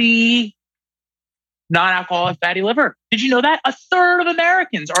non-alcoholic fatty liver. Did you know that? A third of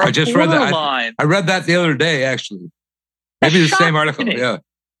Americans are borderline. I read that the other day, actually. Maybe the same article. Yeah.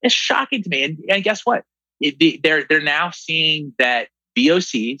 It's shocking to me. And guess what? They're now seeing that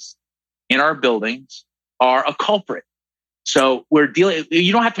VOCs in our buildings are a culprit. So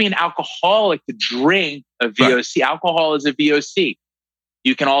you don't have to be an alcoholic to drink a VOC. Right. Alcohol is a VOC.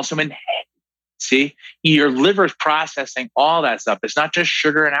 You can also inhale. See, your liver is processing all that stuff. It's not just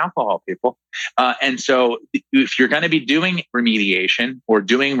sugar and alcohol, people. And so if you're going to be doing remediation or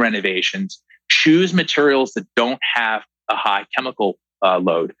doing renovations, choose materials that don't have a high chemical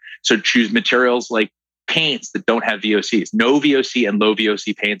load. So choose materials like paints that don't have VOCs. No VOC and low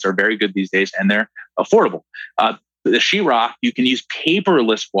VOC paints are very good these days, and they're affordable. The sheetrock, you can use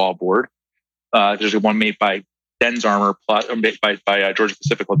paperless wallboard. There's one made by Den's Armor Plus, or made by Georgia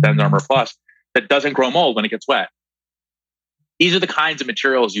Pacific called Den's Armor Plus, that doesn't grow mold when it gets wet. These are the kinds of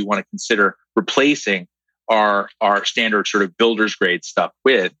materials you want to consider replacing our standard sort of builder's grade stuff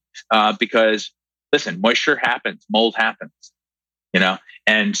with, because listen, moisture happens, mold happens,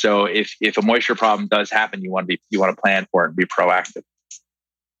 and so if a moisture problem does happen, you want to plan for it and be proactive.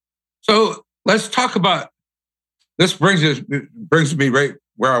 So let's talk about. This brings me right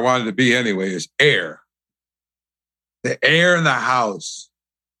where I wanted to be anyway, is air. The air in the house.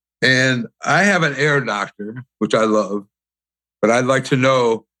 And I have an air doctor, which I love, but I'd like to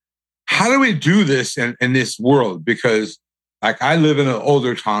know, how do we do this in this world? Because I live in an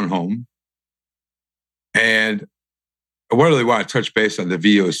older townhome, and I really want to touch base on the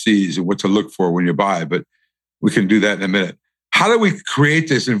VOCs and what to look for when you buy, but we can do that in a minute. How do we create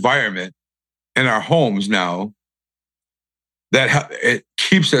this environment in our homes now that it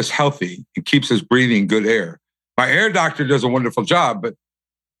keeps us healthy, it keeps us breathing good air? My air doctor does a wonderful job, but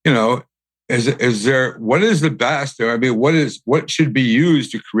is there, what is the best? I mean, what should be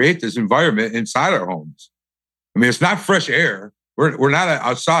used to create this environment inside our homes? I mean, it's not fresh air. We're not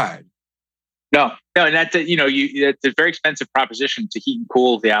outside. No, and that's it's a very expensive proposition to heat and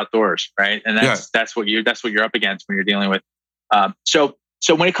cool the outdoors, right? And that's what you're up against when you're dealing with. So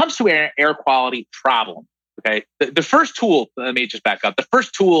when it comes to air quality problem, okay, the first tool. Let me just back up. The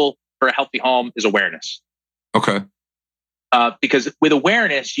first tool for a healthy home is awareness. Okay. Because with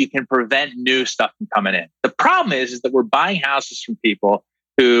awareness, you can prevent new stuff from coming in. The problem is that we're buying houses from people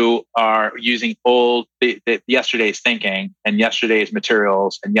who are using yesterday's thinking and yesterday's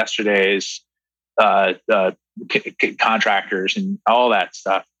materials and yesterday's contractors and all that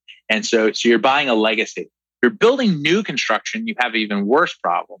stuff. And so you're buying a legacy. If you're building new construction, you have even worse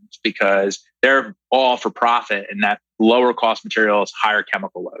problems because they're all for profit, and that lower cost material is higher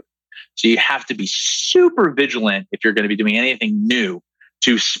chemical load. So you have to be super vigilant if you're going to be doing anything new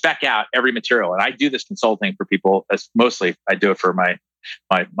to spec out every material. And I do this consulting for people. Mostly I do it for my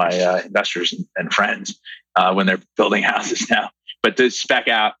investors and friends when they're building houses now. But to spec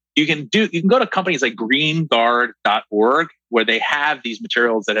out, you can go to companies like greenguard.org where they have these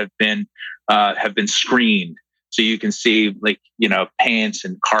materials that have been screened. So you can see paints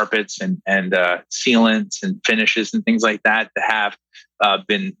and carpets and sealants and finishes and things like that have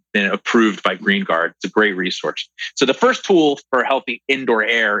been approved by GreenGuard. It's a great resource. So the first tool for healthy indoor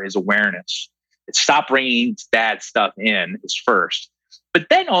air is awareness. It's stop bringing bad stuff in is first. But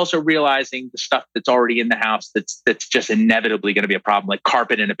then also realizing the stuff that's already in the house that's just inevitably going to be a problem, like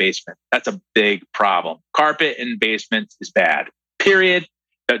carpet in a basement. That's a big problem. Carpet in basements is bad, period.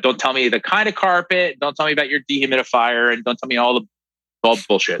 Don't tell me the kind of carpet. Don't tell me about your dehumidifier, and don't tell me all the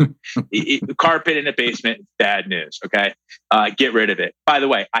bullshit. Carpet in a basement is bad news, okay? Get rid of it. By the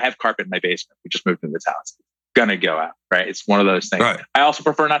way, I have carpet in my basement. We just moved into this house. Gonna go out, right? It's one of those things. Right. I also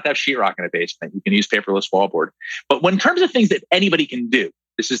prefer not to have sheetrock in a basement. You can use paperless wallboard. But when in terms of things that anybody can do,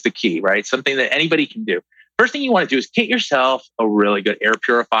 this is the key, right? Something that anybody can do. First thing you want to do is get yourself a really good air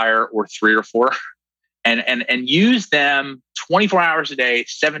purifier or 3 or 4 and use them 24 hours a day,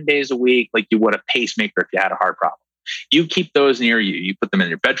 7 days a week, like you would a pacemaker if you had a heart problem. You keep those near you. You put them in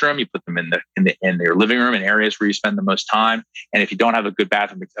your bedroom. You put them in your living room in areas where you spend the most time. And if you don't have a good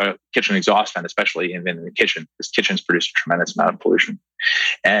bathroom, kitchen exhaust fan, especially in the kitchen, because kitchens produce a tremendous amount of pollution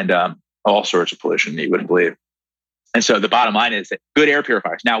and all sorts of pollution that you wouldn't believe. And so the bottom line is that good air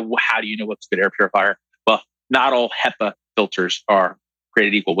purifiers. Now, how do you know what's a good air purifier? Well, not all HEPA filters are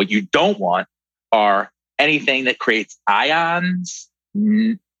created equal. What you don't want are anything that creates ions,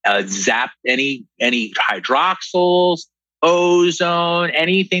 zap any hydroxyls, ozone,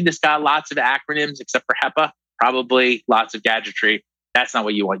 anything that's got lots of acronyms except for HEPA, probably lots of gadgetry. That's not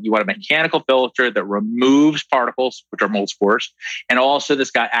what you want. You want a mechanical filter that removes particles, which are mold spores, and also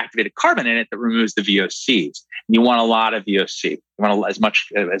that's got activated carbon in it that removes the VOCs. And you want a lot of VOC. You want as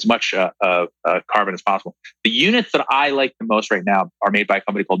much carbon as possible. The units that I like the most right now are made by a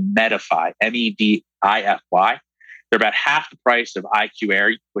company called Medify, MEDIFY. They're about half the price of IQ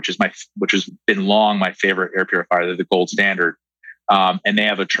Air, which has been long my favorite air purifier. They're the gold standard. And they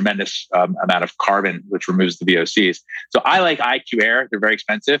have a tremendous amount of carbon, which removes the VOCs. So I like IQ Air. They're very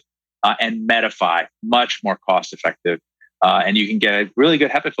expensive. And Medify, much more cost effective. And you can get a really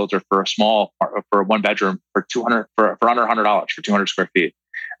good HEPA filter for a 1 bedroom for under $100 for 200 square feet.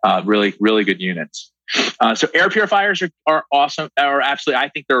 Really, really good units. So air purifiers are awesome. Or absolutely, I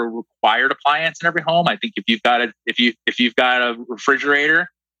think they're a required appliance in every home. I think if you've got a refrigerator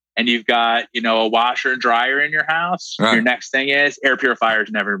and you've got a washer and dryer in your house, Your next thing is air purifiers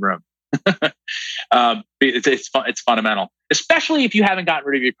in every room. It's fundamental, especially if you haven't gotten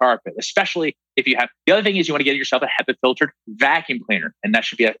rid of your carpet. Especially if you have. The other thing is you want to get yourself a HEPA filtered vacuum cleaner, and that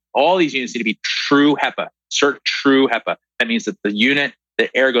should be all these units need to be true HEPA. True HEPA. That means that the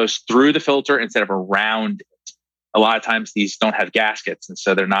air goes through the filter instead of around it. A lot of times these don't have gaskets, and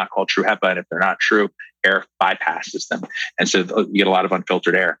so they're not called true HEPA. And if they're not true, air bypasses them, and so you get a lot of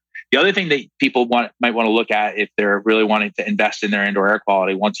unfiltered air. The other thing that people might want to look at if they're really wanting to invest in their indoor air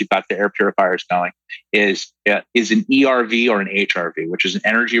quality, once you've got the air purifiers going, is an ERV or an HRV, which is an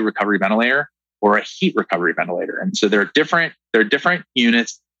energy recovery ventilator or a heat recovery ventilator. And so they're different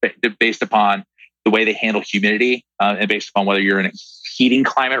units based upon the way they handle humidity and based upon whether you're in a heating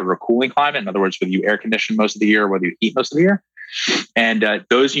climate or a cooling climate. In other words, whether you air condition most of the year or whether you heat most of the year. And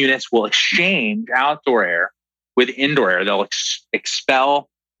those units will exchange outdoor air with indoor air. They'll expel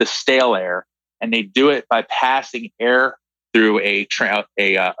the stale air, and they do it by passing air through a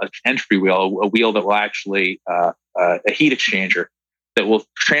entry wheel, a wheel that will actually a heat exchanger that will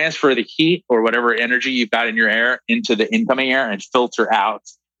transfer the heat or whatever energy you've got in your air into the incoming air and filter out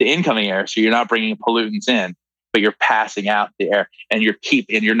the incoming air. So you're not bringing pollutants in, but you're passing out the air, and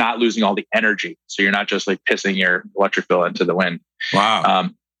you're not losing all the energy. So you're not just like pissing your electric bill into the wind.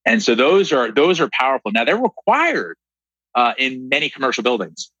 Wow. And so those are powerful. Now they're required in many commercial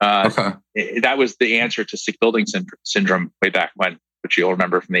buildings. That was the answer to sick building syndrome way back when, which you'll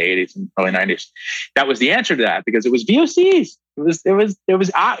remember from the 80s and early 90s. That was the answer to that because it was VOCs.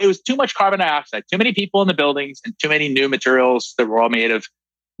 It was too much carbon dioxide, too many people in the buildings, and too many new materials that were all made of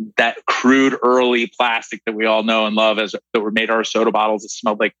that crude early plastic that we all know and love that were made out of soda bottles that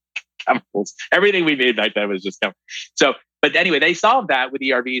smelled like chemicals. Everything we made back then was just chemicals. So But anyway, they solved that with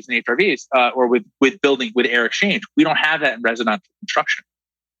ERVs and HRVs, or with building with air exchange. We don't have that in residential construction,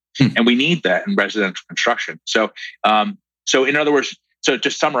 and we need that in residential construction. So, so in other words, so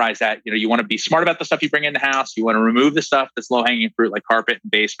to summarize that, you want to be smart about the stuff you bring in the house. You want to remove the stuff that's low hanging fruit, like carpet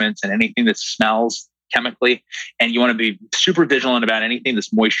and basements and anything that smells chemically, and you want to be super vigilant about anything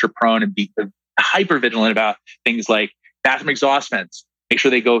that's moisture prone, and be hyper vigilant about things like bathroom exhaust vents. Make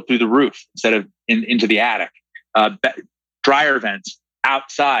sure they go through the roof instead of into the attic. Dryer vents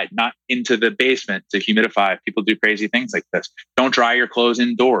outside, not into the basement to humidify. People do crazy things like this. Don't dry your clothes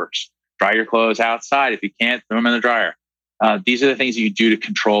indoors. Dry your clothes outside. If you can't, throw them in the dryer. These are the things that you do to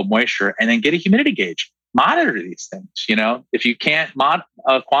control moisture, and then get a humidity gauge. Monitor these things. If you can't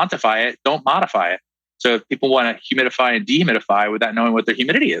quantify it, don't modify it. So if people want to humidify and dehumidify without knowing what their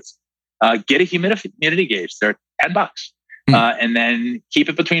humidity is, get a humidity gauge. They're $10. And then keep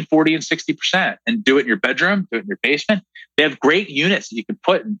it between 40 and 60%, and do it in your bedroom, do it in your basement. They have great units that you can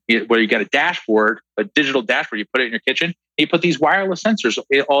put in where you got a dashboard, a digital dashboard. You put it in your kitchen, and you put these wireless sensors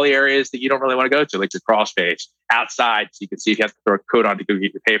in all the areas that you don't really want to go to, like your crawl space, outside, so you can see if you have to throw a coat on to go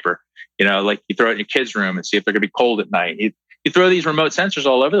get your paper. Like you throw it in your kids' room and see if they're going to be cold at night. You throw these remote sensors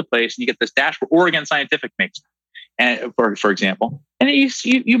all over the place, and you get this dashboard. Oregon Scientific makes it. And for example, and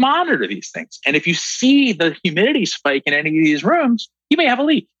you monitor these things. And if you see the humidity spike in any of these rooms, you may have a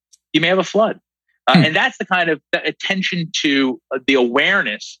leak, you may have a flood, and that's the kind of attention to the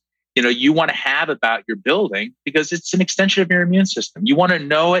awareness you want to have about your building, because it's an extension of your immune system. You want to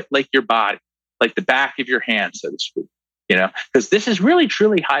know it like your body, like the back of your hand, so to speak. Because this is really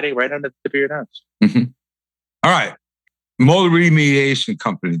truly hiding right under the tip of your nose. Mm-hmm. All right, mold remediation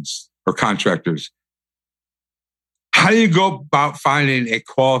companies or contractors. How do you go about finding a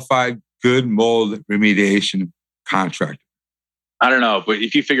qualified, good mold remediation contractor? I don't know, but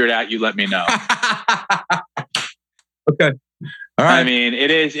if you figure it out, you let me know. Okay. All right. I mean, it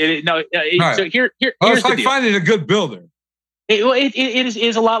is. Right. So here's it's like the deal. finding a good builder. It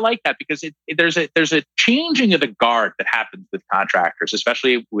is a lot like that, because there's a changing of the guard that happens with contractors,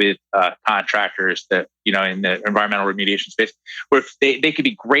 especially with contractors that in the environmental remediation space, where they could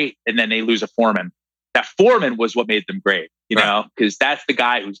be great and then they lose a foreman. That foreman was what made them great, because that's the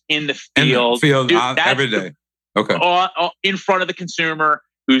guy who's in the field, every day. Okay. In front of the consumer,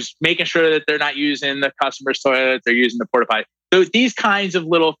 who's making sure that they're not using the customer's toilet, they're using the porta potty. So these kinds of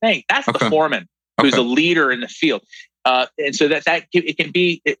little things. That's the foreman who's a leader in the field. And so that it can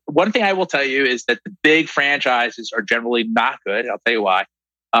be. One thing I will tell you is that the big franchises are generally not good. I'll tell you why.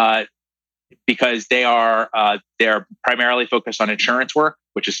 Because they're primarily focused on insurance work,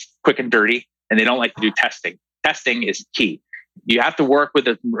 which is quick and dirty. And they don't like to do testing. Testing is key. You have to work with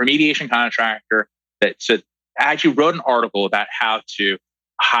a remediation contractor I actually wrote an article about how to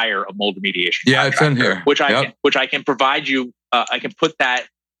hire a mold remediation contractor. It's in here. Which I can provide you. I can put that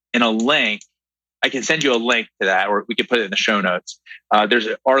in a link. I can send you a link to that, or we can put it in the show notes. There's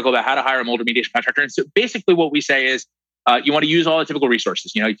an article about how to hire a mold remediation contractor. And so basically what we say is you want to use all the typical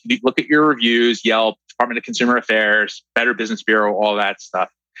resources. You can look at your reviews, Yelp, Department of Consumer Affairs, Better Business Bureau, all that stuff.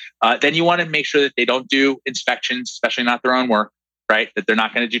 Then you want to make sure that they don't do inspections, especially not their own work, right? That they're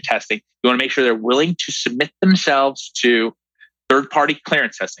not going to do testing. You want to make sure they're willing to submit themselves to third-party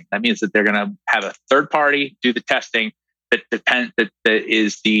clearance testing. That means that they're going to have a third party do the testing that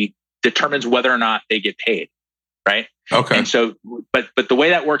determines whether or not they get paid, right? Okay. And so, but the way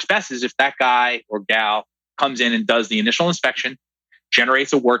that works best is if that guy or gal comes in and does the initial inspection,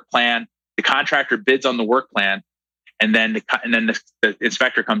 generates a work plan, the contractor bids on the work plan, and then the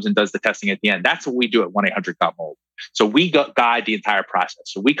inspector comes and does the testing at the end. That's what we do at 1-800-GOT-MOLD. So we guide the entire process.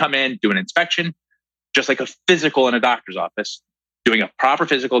 So we come in, do an inspection, just like a physical in a doctor's office, doing a proper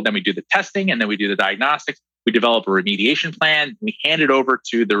physical. Then we do the testing, and then we do the diagnostics. We develop a remediation plan. We hand it over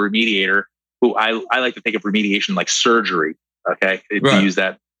to the remediator, who I like to think of remediation like surgery. Okay, to use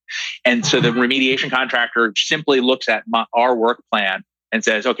that. And so the remediation contractor simply looks at our work plan and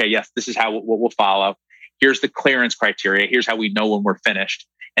says, "Okay, yes, this is what we'll follow. Here's the clearance criteria. Here's how we know when we're finished."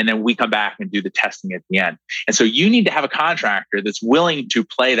 And then we come back and do the testing at the end. And so you need to have a contractor that's willing to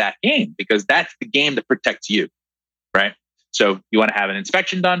play that game, because that's the game that protects you, right? So you want to have an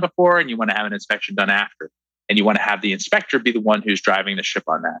inspection done before, and you want to have an inspection done after. And you want to have the inspector be the one who's driving the ship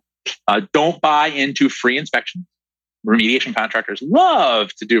on that. Don't buy into free inspections. Remediation contractors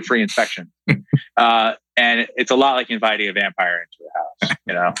love to do free inspections. And it's a lot like inviting a vampire into your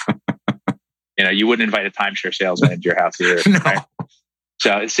house, you wouldn't invite a timeshare salesman into your house either. No. Right?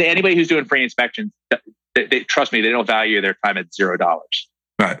 So say anybody who's doing free inspections, they trust me, they don't value their time at $0.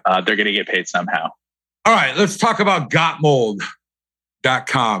 Right. They're going to get paid somehow. All right, let's talk about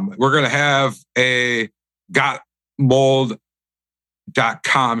gotmold.com. We're going to have a Got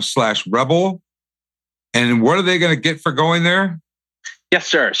gotmold.com/rebel. And what are they going to get for going there? Yes,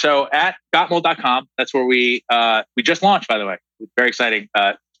 sir. So at gotmold.com, that's where we just launched, by the way. It's very exciting.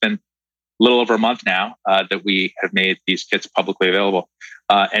 It's been a little over a month now that we have made these kits publicly available.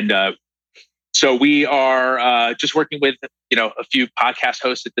 So we are just working with, a few podcast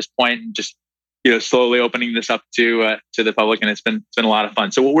hosts at this point, and just, slowly opening this up to the public. And it's been a lot of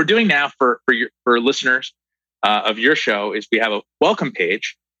fun. So what we're doing now for listeners of your show is we have a welcome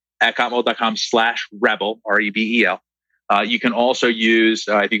page at gotmold.com/rebel, REBEL. You can also use,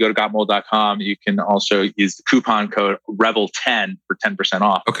 if you go to gotmold.com, you can also use the coupon code REBEL10 for 10%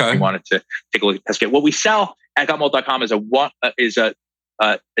 off. Okay. If you wanted to take a look at the test kit. What we sell at gotmold.com is an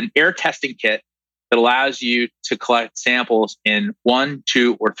air testing kit that allows you to collect samples in 1,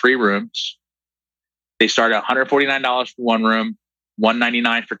 2, or 3 rooms. They start at $149 for 1 room,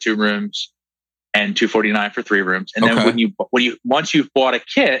 $199 for 2 rooms, and $249 for 3 rooms. And then once you've bought a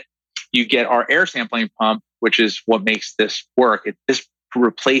kit, you get our air sampling pump, which is what makes this work. This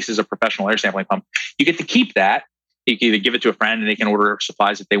replaces a professional air sampling pump. You get to keep that. You can either give it to a friend and they can order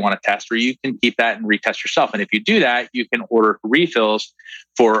supplies that they want to test, or you can keep that and retest yourself. And if you do that, you can order refills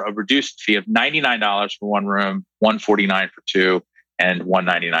for a reduced fee of $99 for 1 room, $149 for 2, and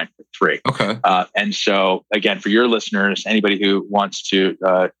 $199 for 3. Okay. And so again, for your listeners, anybody who wants to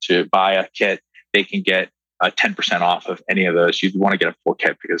buy a kit, they can get 10% off of any of those. You want to get a full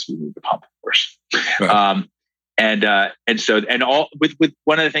kit because you need the pump, of course. Right. And all with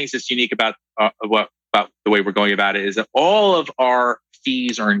one of the things that's unique about the way we're going about it is that all of our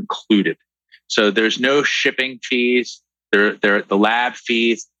fees are included. So there's no shipping fees. They're the lab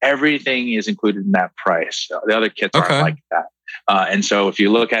fees. Everything is included in that price. The other kits aren't like that. And so if you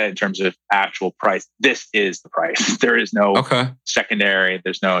look at it in terms of actual price, this is the price. There is no secondary.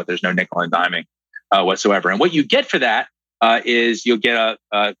 There's no nickel and diming whatsoever. And what you get for that is you'll get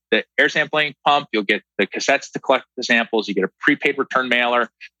the air sampling pump. You'll get the cassettes to collect the samples. You get a prepaid return mailer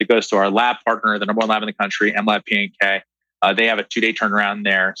that goes to our lab partner, the #1 lab in the country, MLab P&K. They have a 2-day turnaround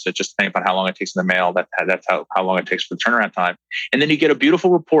there. So just depending upon how long it takes in the mail, that's how long it takes for the turnaround time. And then you get a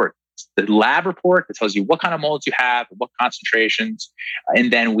beautiful report. The lab report that tells you what kind of molds you have, what concentrations.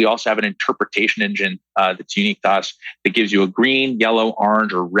 And then we also have an interpretation engine that's unique to us that gives you a green, yellow,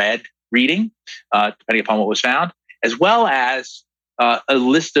 orange, or red reading, depending upon what was found, as well as a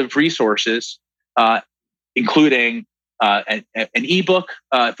list of resources, including an ebook,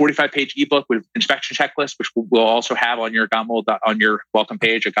 45-page ebook with inspection checklist, which we'll also have on your welcome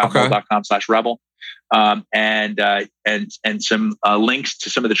page at gotmold.com/rebel, and some links to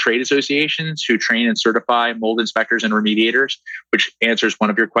some of the trade associations who train and certify mold inspectors and remediators, which answers one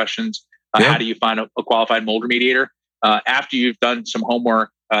of your questions. How do you find a qualified mold remediator? After you've done some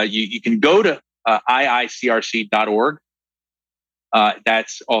homework, you can go to iicrc.org.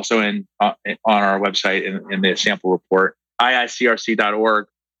 That's also on our website in the sample report, iicrc.org,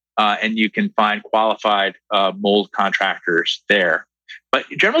 and you can find qualified mold contractors there. But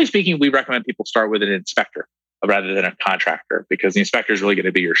generally speaking, we recommend people start with an inspector rather than a contractor, because the inspector is really going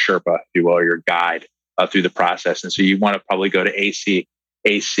to be your Sherpa, if you will, or your guide through the process. And so you want to probably go to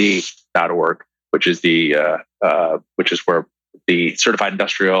acac.org, which is where the certified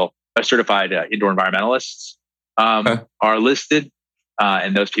indoor environmentalists are listed.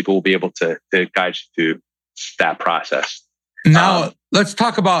 And those people will be able to guide you through that process. Now, let's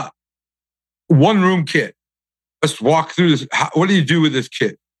talk about 1 room kit. Let's walk through this. What do you do with this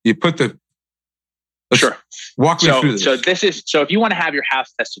kit? You put Sure. Walk me through this. So if you want to have your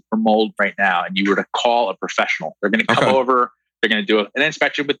house tested for mold right now, and you were to call a professional, they're going to come over. They're going to do an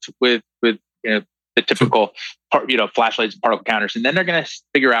inspection with the typical flashlights and particle counters, and then they're going to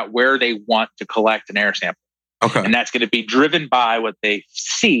figure out where they want to collect an air sample. Okay. And that's going to be driven by what they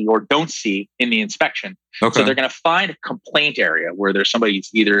see or don't see in the inspection. Okay. So they're going to find a complaint area where there's somebody who's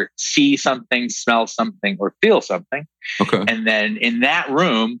either see something, smell something, or feel something. Okay. And then in that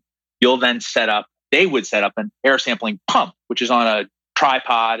room, they would set up an air sampling pump, which is on a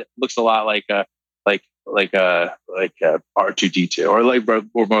tripod. It looks a lot like a R2D2,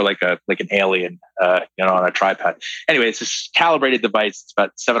 or more like an alien, on a tripod. Anyway, it's this calibrated device. It's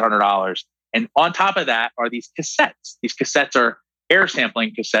about $700. And on top of that are these cassettes. These cassettes are air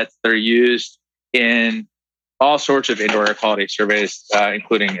sampling cassettes that are used in all sorts of indoor air quality surveys,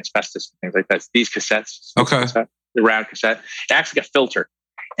 including asbestos and things like that. These cassettes, the round cassette, it acts like a filter.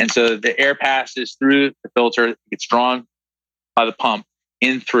 And so the air passes through the filter, it gets drawn by the pump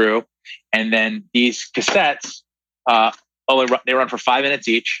in through. And then these cassettes, they run for 5 minutes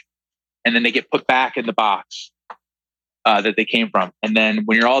each. And then they get put back in the box. that they came from. And then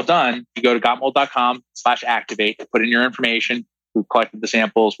when you're all done, you go to gotmold.com/activate, put in your information, who collected the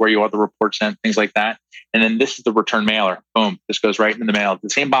samples, where you want the report sent, things like that. And then this is the return mailer. Boom, this goes right into the mail. The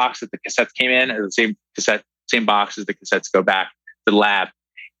same box that the cassettes came in, or the same box as the cassettes go back to the lab.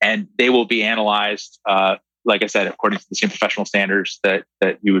 And they will be analyzed, like I said, according to the same professional standards that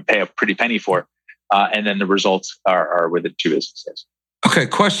you would pay a pretty penny for. And then the results are within 2 business days. Okay,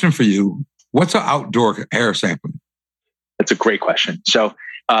 question for you. What's an outdoor air sampling? That's a great question. So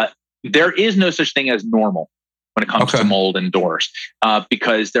there is no such thing as normal when it comes to mold indoors,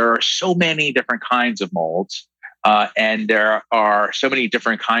 because there are so many different kinds of molds, and there are so many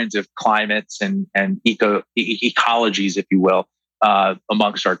different kinds of climates and ecologies, if you will,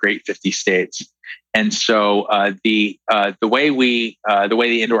 amongst our great 50 states. And so the way the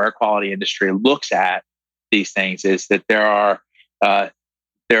indoor air quality industry looks at these things is that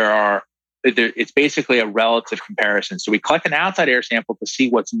it's basically a relative comparison. So we collect an outside air sample to see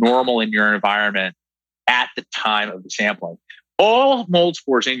what's normal in your environment at the time of the sampling. All mold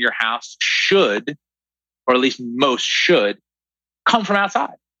spores in your house should, or at least most should, come from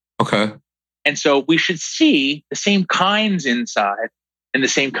outside. Okay. And so we should see the same kinds inside and the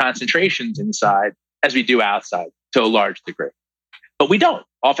same concentrations inside as we do outside to a large degree. But we don't.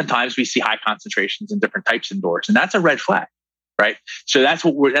 Oftentimes we see high concentrations in different types indoors, and that's a red flag, right? So that's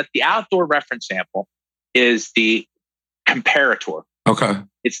the outdoor reference sample is the comparator. Okay.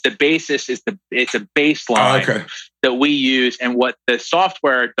 It's the basis, it's a baseline that we use. And what the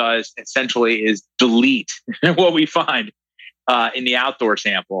software does essentially is delete what we find in the outdoor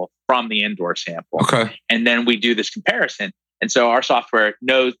sample from the indoor sample. Okay. And then we do this comparison. And so our software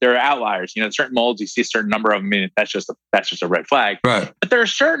knows there are outliers. Certain molds, you see a certain number of them, and that's just a red flag. Right. But there are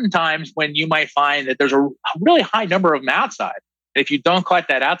certain times when you might find that there's a really high number of them outside. And if you don't collect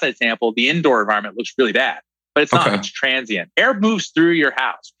that outside sample, the indoor environment looks really bad. But it's not. It's transient. Air moves through your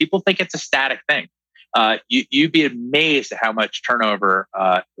house. People think it's a static thing. You'd be amazed at how much turnover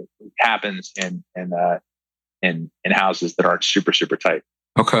happens in houses that aren't super, super tight.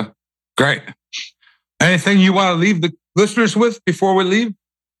 Okay, great. Anything you want to leave the listeners with before we leave?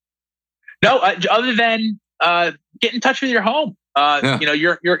 No, other than get in touch with your home.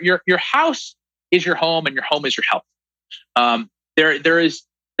 Your house is your home, and your home is your health. There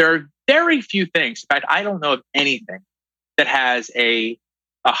are very few things. In fact, I don't know of anything that has a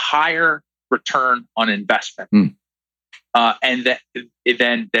higher return on investment than a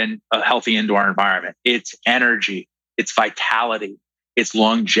healthy indoor environment. It's energy, it's vitality, it's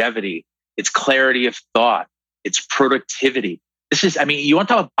longevity, it's clarity of thought, it's productivity. You want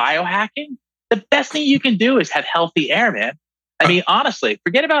to talk about biohacking? The best thing you can do is have healthy air, man. Honestly,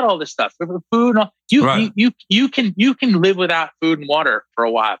 forget about all this stuff. Food, you can live without food and water for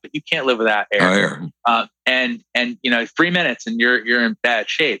a while, but you can't live without air. And 3 minutes and you're in bad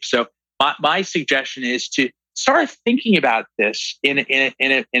shape. So my suggestion is to start thinking about this in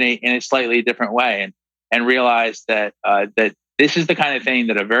a slightly different way, and realize that this is the kind of thing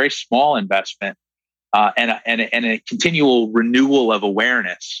that a very small investment and a continual renewal of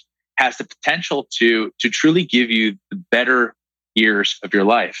awareness has the potential to truly give you the better years of your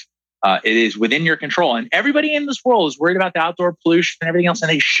life. It is within your control. And everybody in this world is worried about the outdoor pollution and everything else, and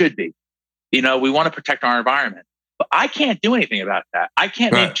they should be. We want to protect our environment. But I can't do anything about that. I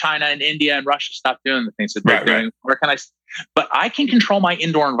can't make China and India and Russia stop doing the things that they're doing. Where can I? But I can control my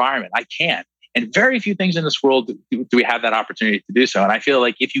indoor environment. I can. And very few things in this world do we have that opportunity to do so. And I feel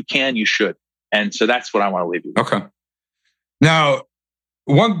like if you can, you should. And so that's what I want to leave you with. Okay. Now,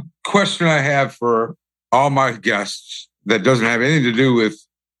 one question I have for all my guests that doesn't have anything to do with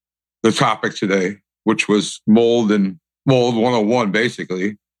the topic today, which was mold 101,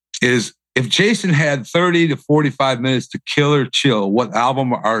 basically, is if Jason had 30 to 45 minutes to kill or chill, what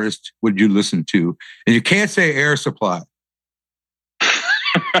album or artist would you listen to? And you can't say Air Supply.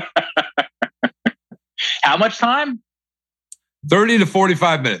 How much time? 30 to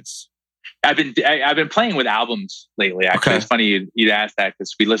 45 minutes. I've been playing with albums lately. Actually, It's funny you'd ask that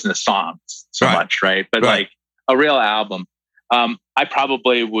because we listen to songs so much, right? But like a real album, I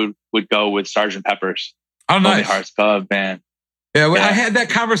probably would go with Sgt. Pepper's. Oh, nice. Lonely Hearts Club Band. Yeah, I had that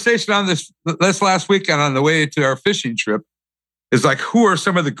conversation on this last weekend on the way to our fishing trip. It's like, who are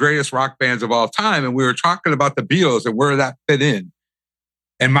some of the greatest rock bands of all time? And we were talking about the Beatles and where that fit in.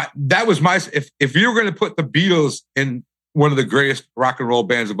 And if you were going to put the Beatles in one of the greatest rock and roll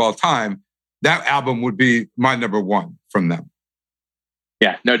bands of all time, that album would be my number one from them.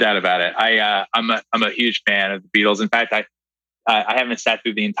 Yeah, no doubt about it. I'm a huge fan of the Beatles. In fact, I haven't sat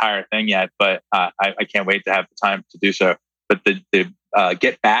through the entire thing yet, but I can't wait to have the time to do so. But the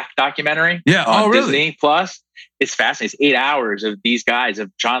Get Back documentary on Disney Plus, it's fascinating. It's 8 hours of these guys,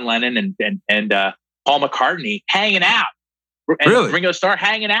 of John Lennon and Paul McCartney hanging out. And Really? Ringo Starr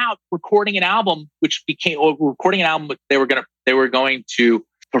hanging out, recording an album, they were going to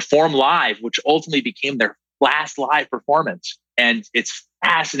perform live, which ultimately became their last live performance. And it's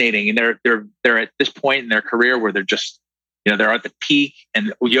fascinating. And they're at this point in their career where they're just, they're at the peak,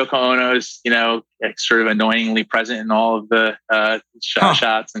 and Yoko Ono's, sort of annoyingly present in all of the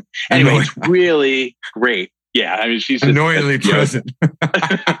shots. And anyway, it's really great. Yeah, I mean, she's annoyingly present.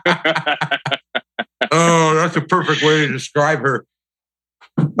 Oh, that's a perfect way to describe her.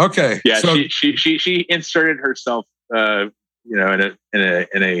 Okay. Yeah, so she inserted herself, in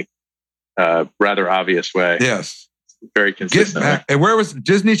a rather obvious way. Yes. Very consistent. And where was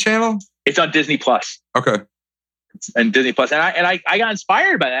Disney Channel? It's on Disney Plus. Okay. And Disney Plus, and I got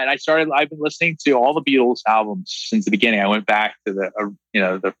inspired by that. I've been listening to all the Beatles albums since the beginning. I went back to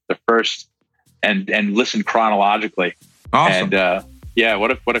the first and listened chronologically. Awesome. And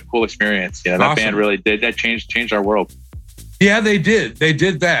what a cool experience. That awesome. Band really did that. Changed our world. Yeah, they did. They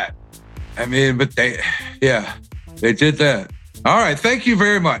did that. I mean, but they did that. All right. Thank you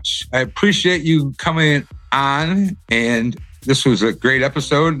very much. I appreciate you coming on, and this was a great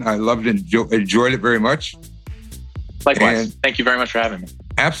episode. I loved it, enjoyed it very much. Likewise. And thank you very much for having me.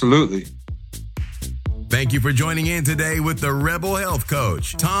 Absolutely. Thank you for joining in today with the Rebel Health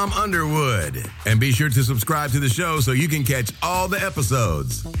Coach, Tom Underwood. And be sure to subscribe to the show so you can catch all the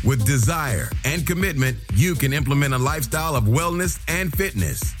episodes. With desire and commitment, you can implement a lifestyle of wellness and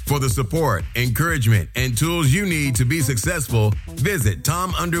fitness. For the support, encouragement, and tools you need to be successful, visit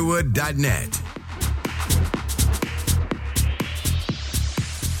tomunderwood.net.